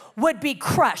it would be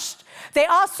crushed. They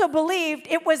also believed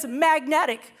it was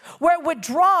magnetic, where it would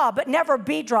draw but never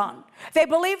be drawn. They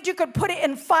believed you could put it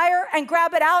in fire and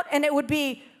grab it out and it would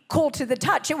be cool to the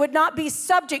touch. It would not be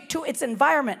subject to its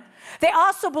environment. They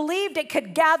also believed it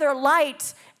could gather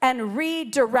light and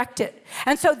redirect it.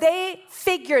 And so they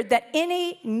figured that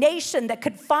any nation that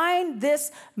could find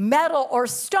this metal or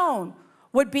stone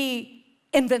would be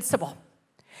invincible.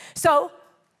 So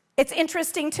it's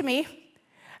interesting to me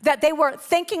that they were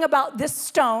thinking about this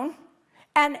stone,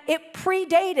 and it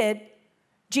predated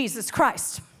Jesus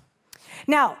Christ.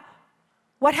 Now,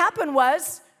 what happened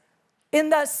was,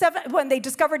 when they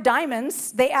discovered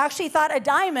diamonds, they actually thought a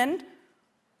diamond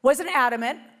was an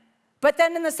adamant. But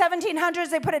then in the 1700s,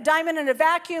 they put a diamond in a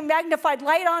vacuum, magnified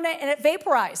light on it, and it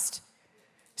vaporized.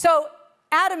 So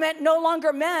adamant no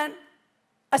longer meant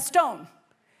a stone.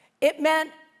 It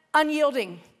meant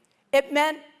unyielding. It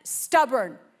meant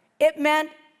stubborn. It meant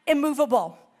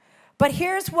immovable. But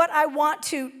here's what I want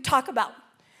to talk about.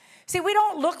 See, we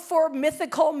don't look for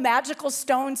mythical, magical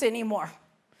stones anymore,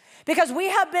 because we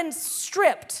have been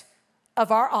stripped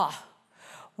of our awe.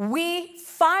 We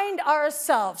find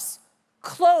ourselves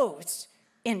clothed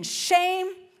in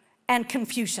shame and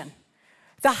confusion.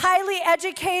 The highly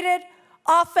educated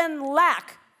often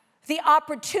lack the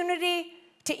opportunity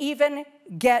to even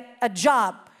get a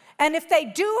job. And if they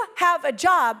do have a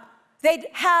job, they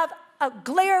have a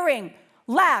glaring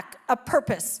lack of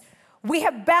purpose. We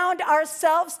have bound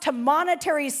ourselves to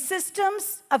monetary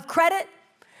systems of credit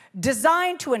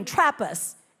designed to entrap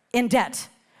us in debt.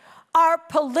 Our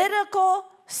political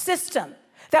system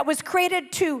that was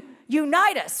created to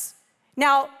unite us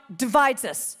now divides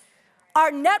us. Our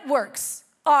networks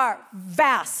are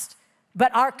vast,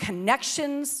 but our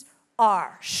connections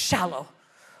are shallow.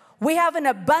 We have an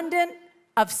abundance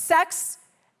of sex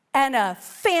and a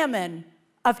famine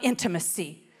of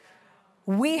intimacy.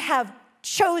 We have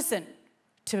chosen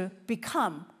to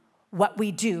become what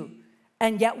we do,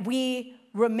 and yet we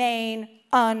remain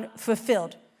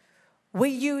unfulfilled. We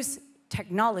use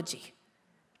technology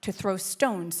to throw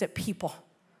stones at people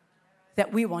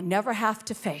that we will never have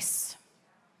to face.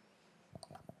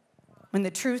 When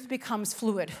the truth becomes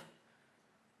fluid,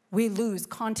 we lose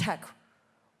contact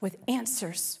with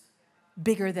answers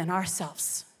bigger than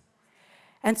ourselves.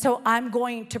 And so I'm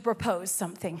going to propose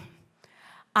something.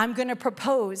 I'm going to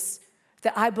propose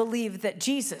that I believe that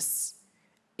Jesus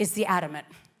is the adamant.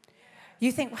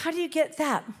 You think, how do you get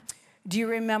that? Do you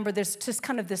remember there's just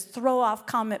kind of this throw-off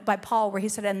comment by Paul where he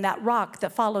said, and that rock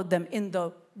that followed them in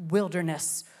the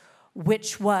wilderness,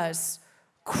 which was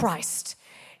Christ.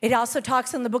 It also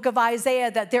talks in the book of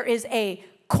Isaiah that there is a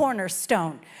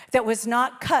cornerstone that was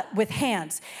not cut with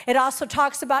hands. It also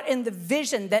talks about in the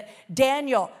vision that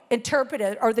Daniel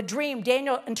interpreted, or the dream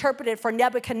Daniel interpreted for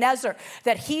Nebuchadnezzar,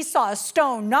 that he saw a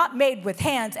stone not made with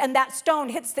hands, and that stone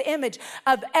hits the image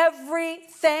of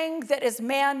everything that is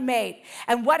man-made.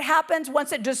 And what happens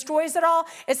once it destroys it all?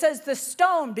 It says the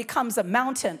stone becomes a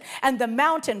mountain, and the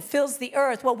mountain fills the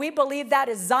earth. Well, we believe that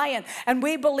is Zion, and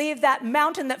we believe that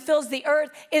mountain that fills the earth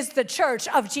is the church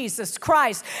of Jesus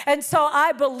Christ. And so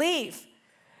I believe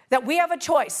that we have a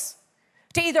choice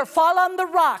to either fall on the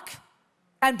rock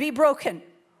and be broken,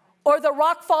 or the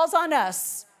rock falls on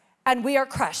us and we are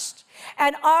crushed.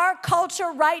 And our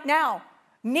culture right now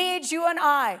needs you and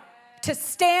I to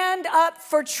stand up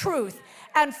for truth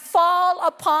and fall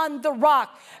upon the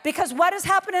rock. Because what has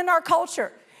happened in our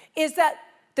culture is that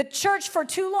the church for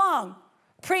too long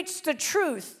preached the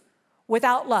truth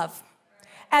without love.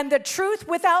 And the truth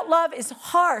without love is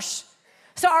harsh.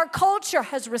 So our culture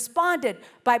has responded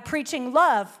by preaching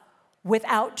love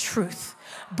without truth.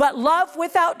 But love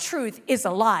without truth is a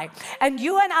lie. And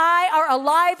you and I are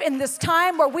alive in this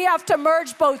time where we have to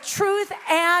merge both truth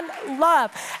and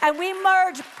love. And we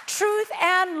merge truth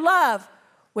and love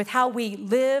with how we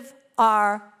live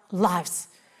our lives.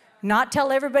 Not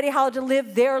tell everybody how to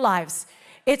live their lives.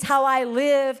 It's how I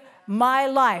live my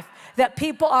life that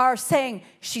people are saying,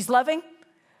 she's loving,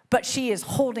 but she is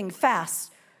holding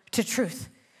fast to truth.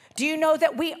 Do you know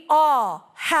that we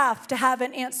all have to have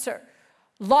an answer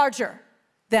larger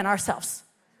than ourselves?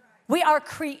 We are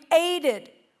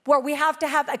created where we have to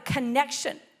have a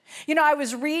connection. You know, I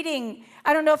was reading,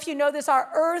 I don't know if you know this, our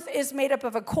earth is made up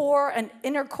of a core, an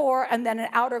inner core, and then an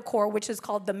outer core, which is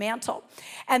called the mantle.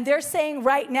 And they're saying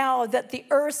right now that the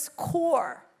earth's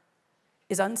core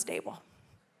is unstable.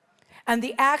 And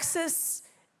the axis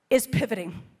is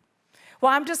pivoting.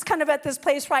 Well, I'm just kind of at this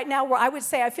place right now where I would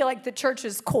say I feel like the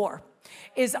church's core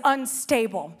is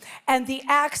unstable and the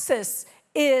axis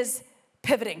is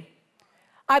pivoting.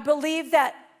 I believe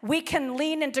that we can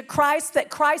lean into Christ, that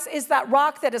Christ is that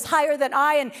rock that is higher than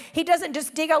I, and he doesn't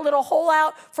just dig a little hole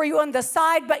out for you on the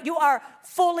side, but you are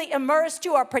fully immersed,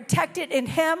 you are protected in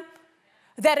him,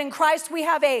 that in Christ we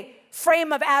have a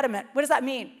frame of adamant. What does that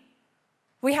mean?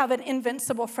 We have an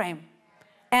invincible frame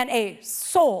and a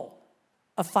soul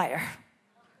of fire.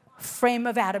 Frame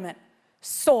of adamant,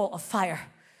 soul of fire.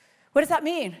 What does that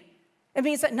mean? It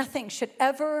means that nothing should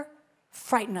ever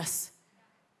frighten us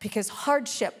because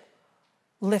hardship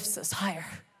lifts us higher.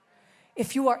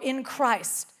 If you are in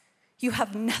Christ, you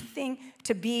have nothing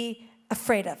to be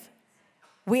afraid of.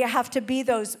 We have to be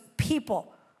those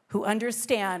people who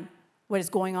understand what is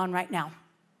going on right now.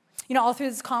 You know, all through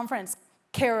this conference,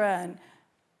 Kara and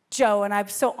Joe, and I'm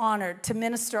so honored to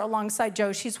minister alongside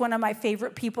Joe. She's one of my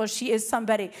favorite people. She is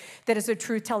somebody that is a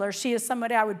truth teller. She is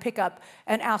somebody I would pick up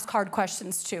and ask hard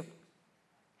questions to.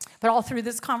 But all through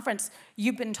this conference,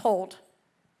 you've been told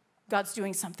God's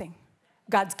doing something.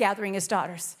 God's gathering his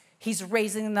daughters. He's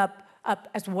raising them up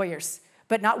as warriors,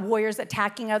 but not warriors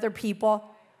attacking other people,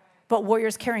 but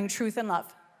warriors carrying truth and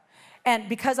love. And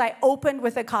because I opened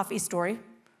with a coffee story,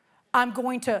 I'm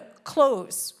going to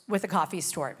close with a coffee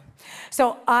story.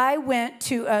 So I went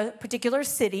to a particular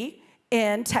city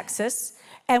in Texas,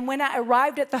 and when I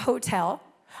arrived at the hotel,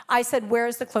 I said, where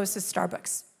is the closest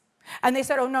Starbucks? And they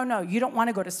said, oh, no, you don't want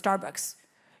to go to Starbucks.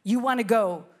 You want to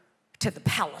go to the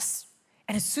Palace.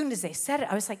 And as soon as they said it,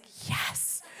 I was like,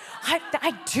 yes,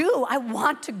 I do. I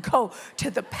want to go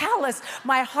to the Palace.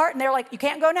 My heart, and they're like, you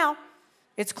can't go now.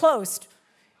 It's closed.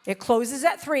 It closes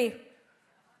at 3.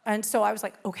 And so I was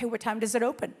like, okay, what time does it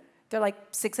open? They're like,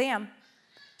 6 a.m.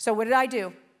 So what did I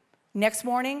do? Next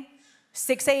morning,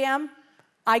 6 a.m.,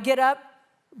 I get up,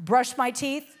 brush my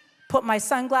teeth, put my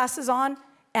sunglasses on,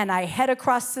 and I head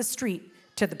across the street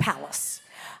to the Palace.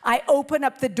 I open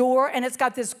up the door, and it's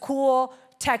got this cool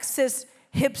Texas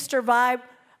hipster vibe.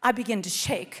 I begin to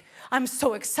shake. I'm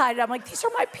so excited. I'm like, these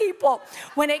are my people.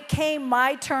 When it came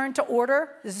my turn to order,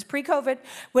 this is pre-COVID,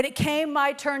 when it came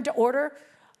my turn to order,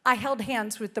 I held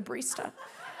hands with the barista.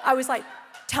 I was like,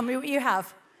 tell me what you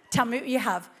have. Tell me what you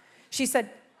have. She said,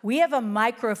 we have a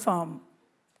microfoam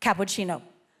cappuccino.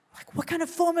 Like, what kind of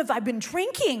foam have I been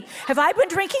drinking? Have I been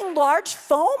drinking large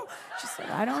foam? She said,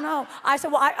 I don't know. I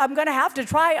said, well, I'm going to have to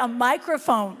try a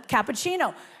microfoam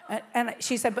cappuccino. And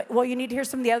she said, but, well, you need to hear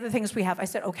some of the other things we have. I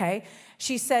said, okay.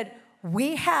 She said,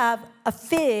 we have a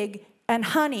fig and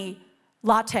honey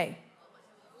latte.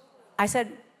 I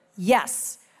said,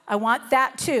 yes, I want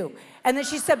that too. And then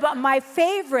she said, but my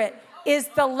favorite is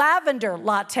the lavender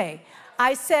latte.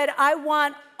 I said, I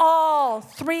want all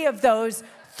 3 of those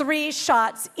 3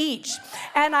 shots each.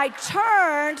 And I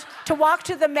turned to walk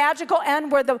to the magical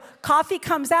end where the coffee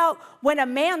comes out when a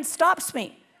man stops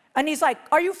me. And he's like,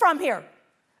 "Are you from here?"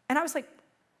 And I was like,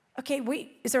 okay,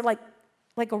 wait, is there like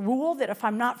a rule that if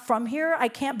I'm not from here, I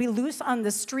can't be loose on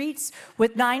the streets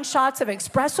with 9 shots of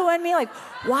espresso in me? Like,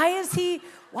 why is he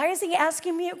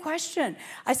asking me a question?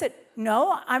 I said,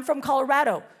 "No, I'm from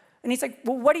Colorado." And he's like,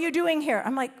 "Well, what are you doing here?"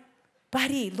 I'm like,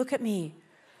 "Buddy, look at me.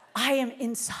 I am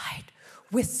inside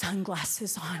with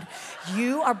sunglasses on.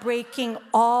 You are breaking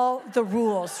all the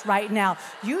rules right now.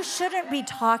 You shouldn't be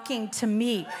talking to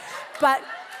me."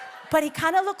 But he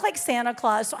kind of looked like Santa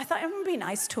Claus, so I thought I'm gonna be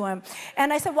nice to him.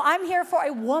 And I said, "Well, I'm here for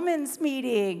a woman's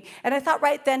meeting." And I thought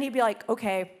right then he'd be like,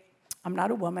 "Okay, I'm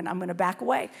not a woman, I'm gonna back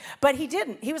away." But he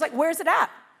didn't. He was like, "Where's it at?"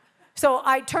 So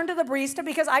I turned to the barista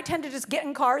because I tend to just get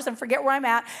in cars and forget where I'm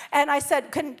at. And I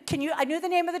said, can you, I knew the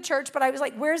name of the church, but I was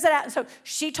like, "Where's it at?" And so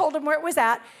she told him where it was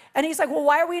at. And he's like, "Well,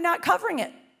 why are we not covering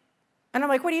it?" And I'm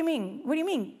like, "What do you mean? What do you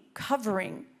mean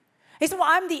covering?" He said, "Well,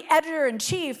 I'm the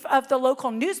editor-in-chief of the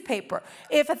local newspaper.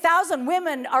 If 1,000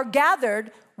 women are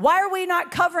gathered, why are we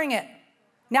not covering it?"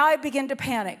 Now I begin to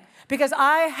panic because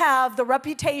I have the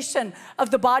reputation of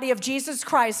the body of Jesus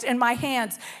Christ in my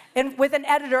hands and with an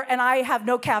editor, and I have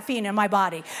no caffeine in my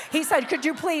body. He said, "Could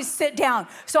you please sit down?"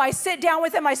 So I sit down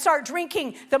with him. I start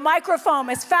drinking the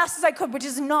microfoam as fast as I could, which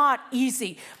is not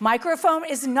easy. Microfoam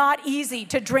is not easy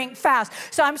to drink fast.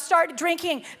 So I'm started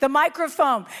drinking the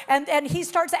microfoam, and he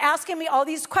starts asking me all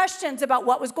these questions about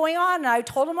what was going on, and I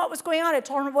told him what was going on. I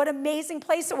told him what an amazing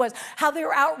place it was, how they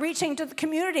were outreaching to the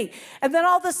community. And then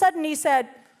all of a sudden he said,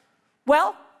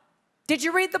 "Well, did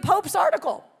you read the Pope's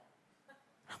article?"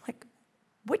 I'm like,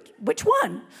 Which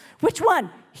one? Which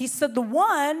one? He said, "The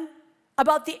one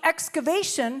about the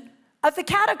excavation of the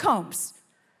catacombs."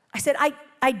 I said,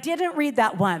 I didn't read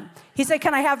that one. He said,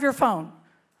 "Can I have your phone?"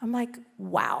 I'm like,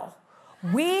 wow.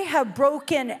 We have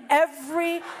broken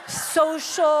every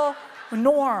social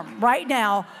norm right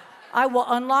now. I will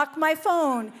unlock my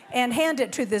phone and hand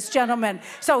it to this gentleman.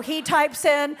 So he types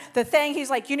in the thing.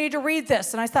 He's like, "You need to read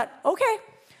this." And I thought, okay.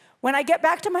 When I get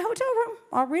back to my hotel room,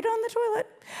 I'll read it on the toilet.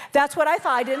 That's what I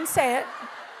thought. I didn't say it.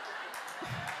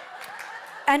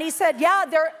 And he said, "Yeah,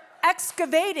 they're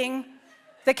excavating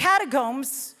the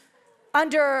catacombs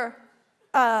under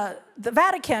the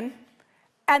Vatican,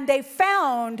 and they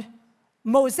found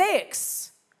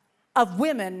mosaics of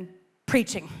women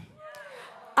preaching."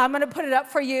 I'm going to put it up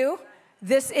for you.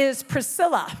 This is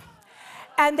Priscilla.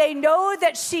 And they know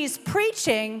that she's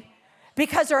preaching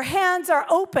because her hands are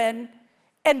open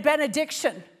and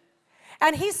benediction.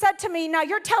 And he said to me, "Now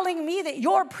you're telling me that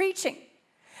you're preaching.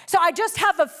 So I just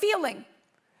have a feeling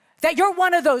that you're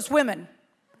one of those women."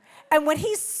 And when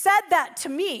he said that to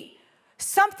me,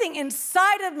 something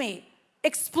inside of me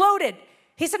exploded.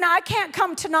 He said, "Now I can't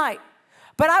come tonight,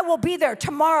 but I will be there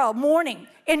tomorrow morning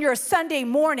in your Sunday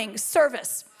morning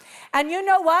service." And you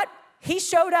know what? He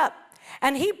showed up.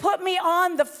 And he put me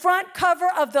on the front cover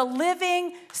of the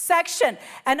living section.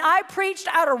 And I preached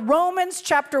out of Romans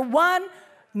chapter 1,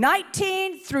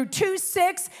 19 through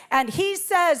 2:6. And he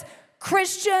says,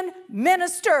 "Christian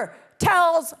minister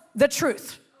tells the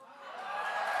truth."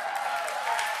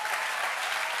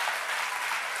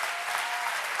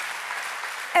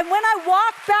 And when I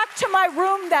walked back to my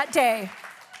room that day,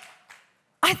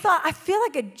 I thought, I feel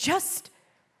like I just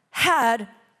had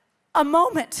a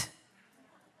moment.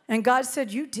 And God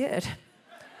said, "You did.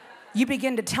 You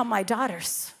begin to tell my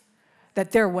daughters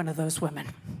that they're one of those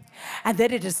women, and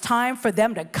that it is time for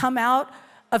them to come out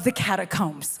of the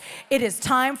catacombs. It is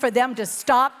time for them to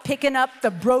stop picking up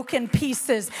the broken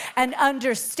pieces and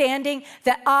understanding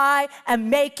that I am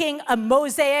making a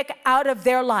mosaic out of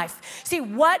their life." See,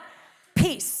 what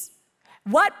peace,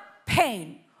 what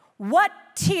pain, what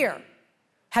tear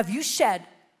have you shed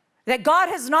that God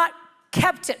has not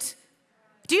kept it?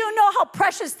 Do you know how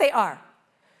precious they are?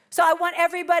 So I want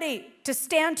everybody to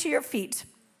stand to your feet.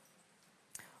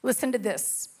 Listen to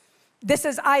this. This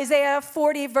is Isaiah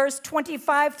 40, verse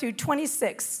 25 through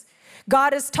 26.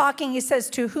 God is talking. He says,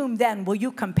 "To whom then will you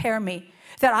compare me,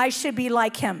 that I should be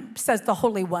like him, says the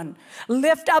Holy One.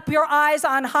 Lift up your eyes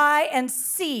on high and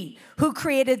see who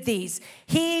created these.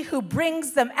 He who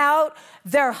brings out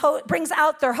their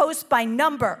host by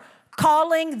number,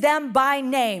 calling them by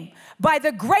name, by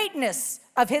the greatness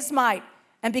of his might,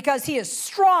 and because he is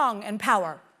strong in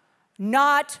power,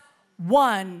 not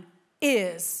one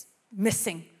is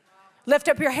missing." Lift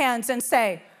up your hands and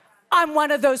say, "I'm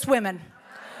one of those women.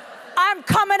 I'm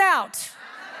coming out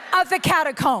of the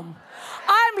catacomb.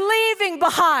 I'm leaving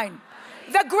behind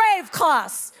the grave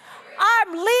cloths.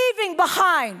 I'm leaving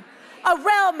behind a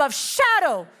realm of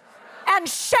shadow and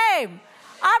shame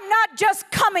I'm not just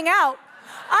coming out.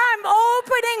 I'm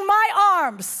opening my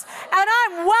arms and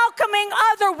I'm welcoming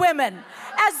other women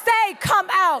as they come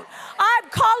out. I'm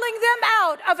calling them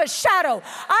out of a shadow.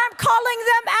 I'm calling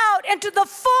them out into the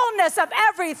fullness of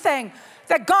everything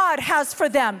that God has for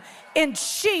them. In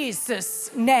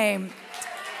Jesus' name,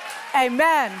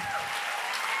 amen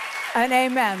and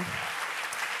amen.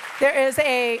 There is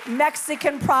a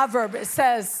Mexican proverb. It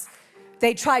says,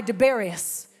 they tried to bury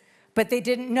us, but they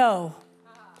didn't know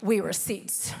we were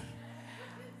seeds.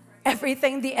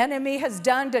 Everything the enemy has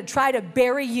done to try to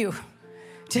bury you,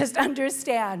 just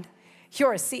understand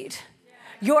you're a seed.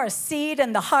 You're a seed,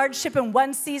 and the hardship in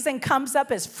one season comes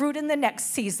up as fruit in the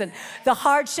next season. The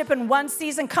hardship in one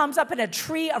season comes up in a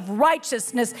tree of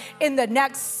righteousness in the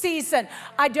next season.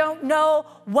 I don't know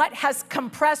what has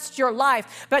compressed your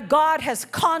life, but God has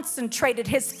concentrated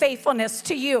his faithfulness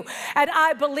to you. And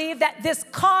I believe that this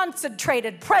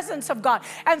concentrated presence of God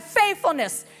and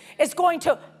faithfulness is going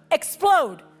to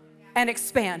explode and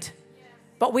expand.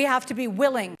 But we have to be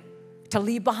willing to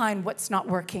leave behind what's not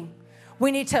working.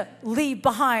 We need to leave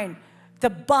behind the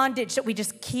bondage that we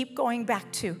just keep going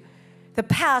back to, the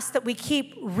past that we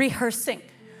keep rehearsing.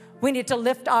 We need to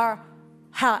lift our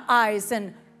eyes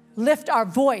and lift our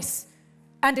voice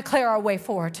and declare our way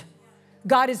forward.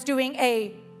 God is doing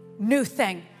a new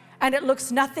thing, and it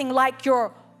looks nothing like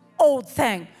your old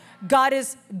thing. God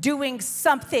is doing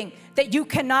something that you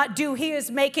cannot do. He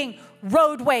is making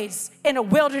roadways in a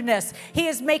wilderness. He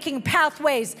is making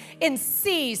pathways in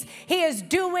seas. He is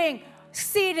doing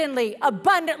exceedingly,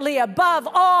 abundantly above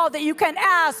all that you can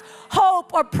ask,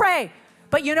 hope, or pray.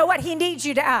 But you know what? He needs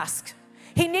you to ask.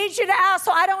 He needs you to ask.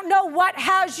 So I don't know what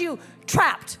has you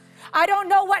trapped. I don't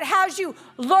know what has you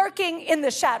lurking in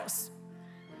the shadows.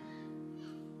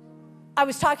 I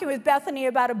was talking with Bethany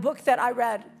about a book that I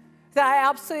read that I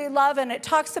absolutely love, and it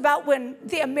talks about when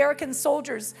the American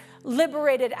soldiers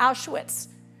liberated Auschwitz,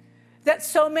 that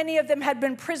so many of them had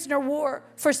been prisoner of war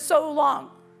for so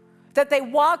long that they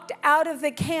walked out of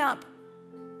the camp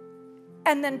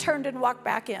and then turned and walked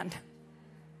back in.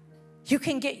 You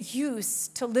can get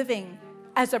used to living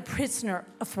as a prisoner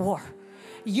of war.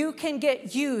 You can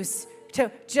get used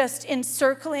to just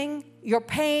encircling your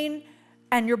pain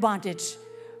and your bondage.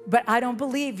 But I don't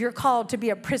believe you're called to be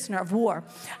a prisoner of war.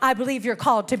 I believe you're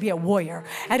called to be a warrior.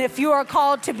 And if you are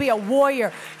called to be a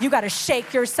warrior, you got to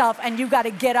shake yourself and you got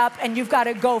to get up and you've got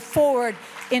to go forward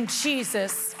in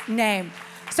Jesus' name.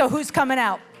 So who's coming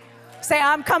out? Say,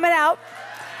 I'm coming out.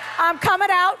 I'm coming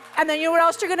out. And then you know what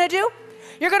else you're going to do?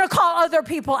 You're going to call other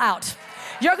people out.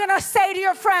 You're going to say to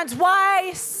your friends,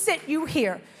 why sit you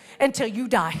here until you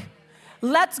die?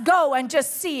 Let's go and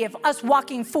just see if us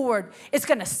walking forward is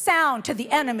going to sound to the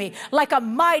enemy like a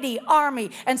mighty army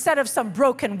instead of some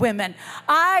broken women.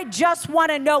 I just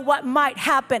want to know what might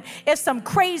happen if some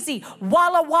crazy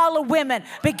Walla Walla women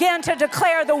begin to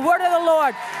declare the word of the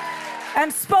Lord.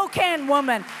 And Spokane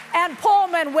women, and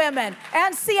Pullman women,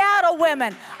 and Seattle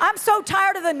women. I'm so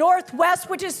tired of the Northwest,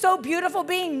 which is so beautiful,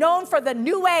 being known for the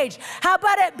new age. How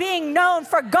about it being known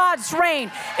for God's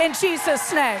reign in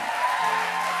Jesus' name?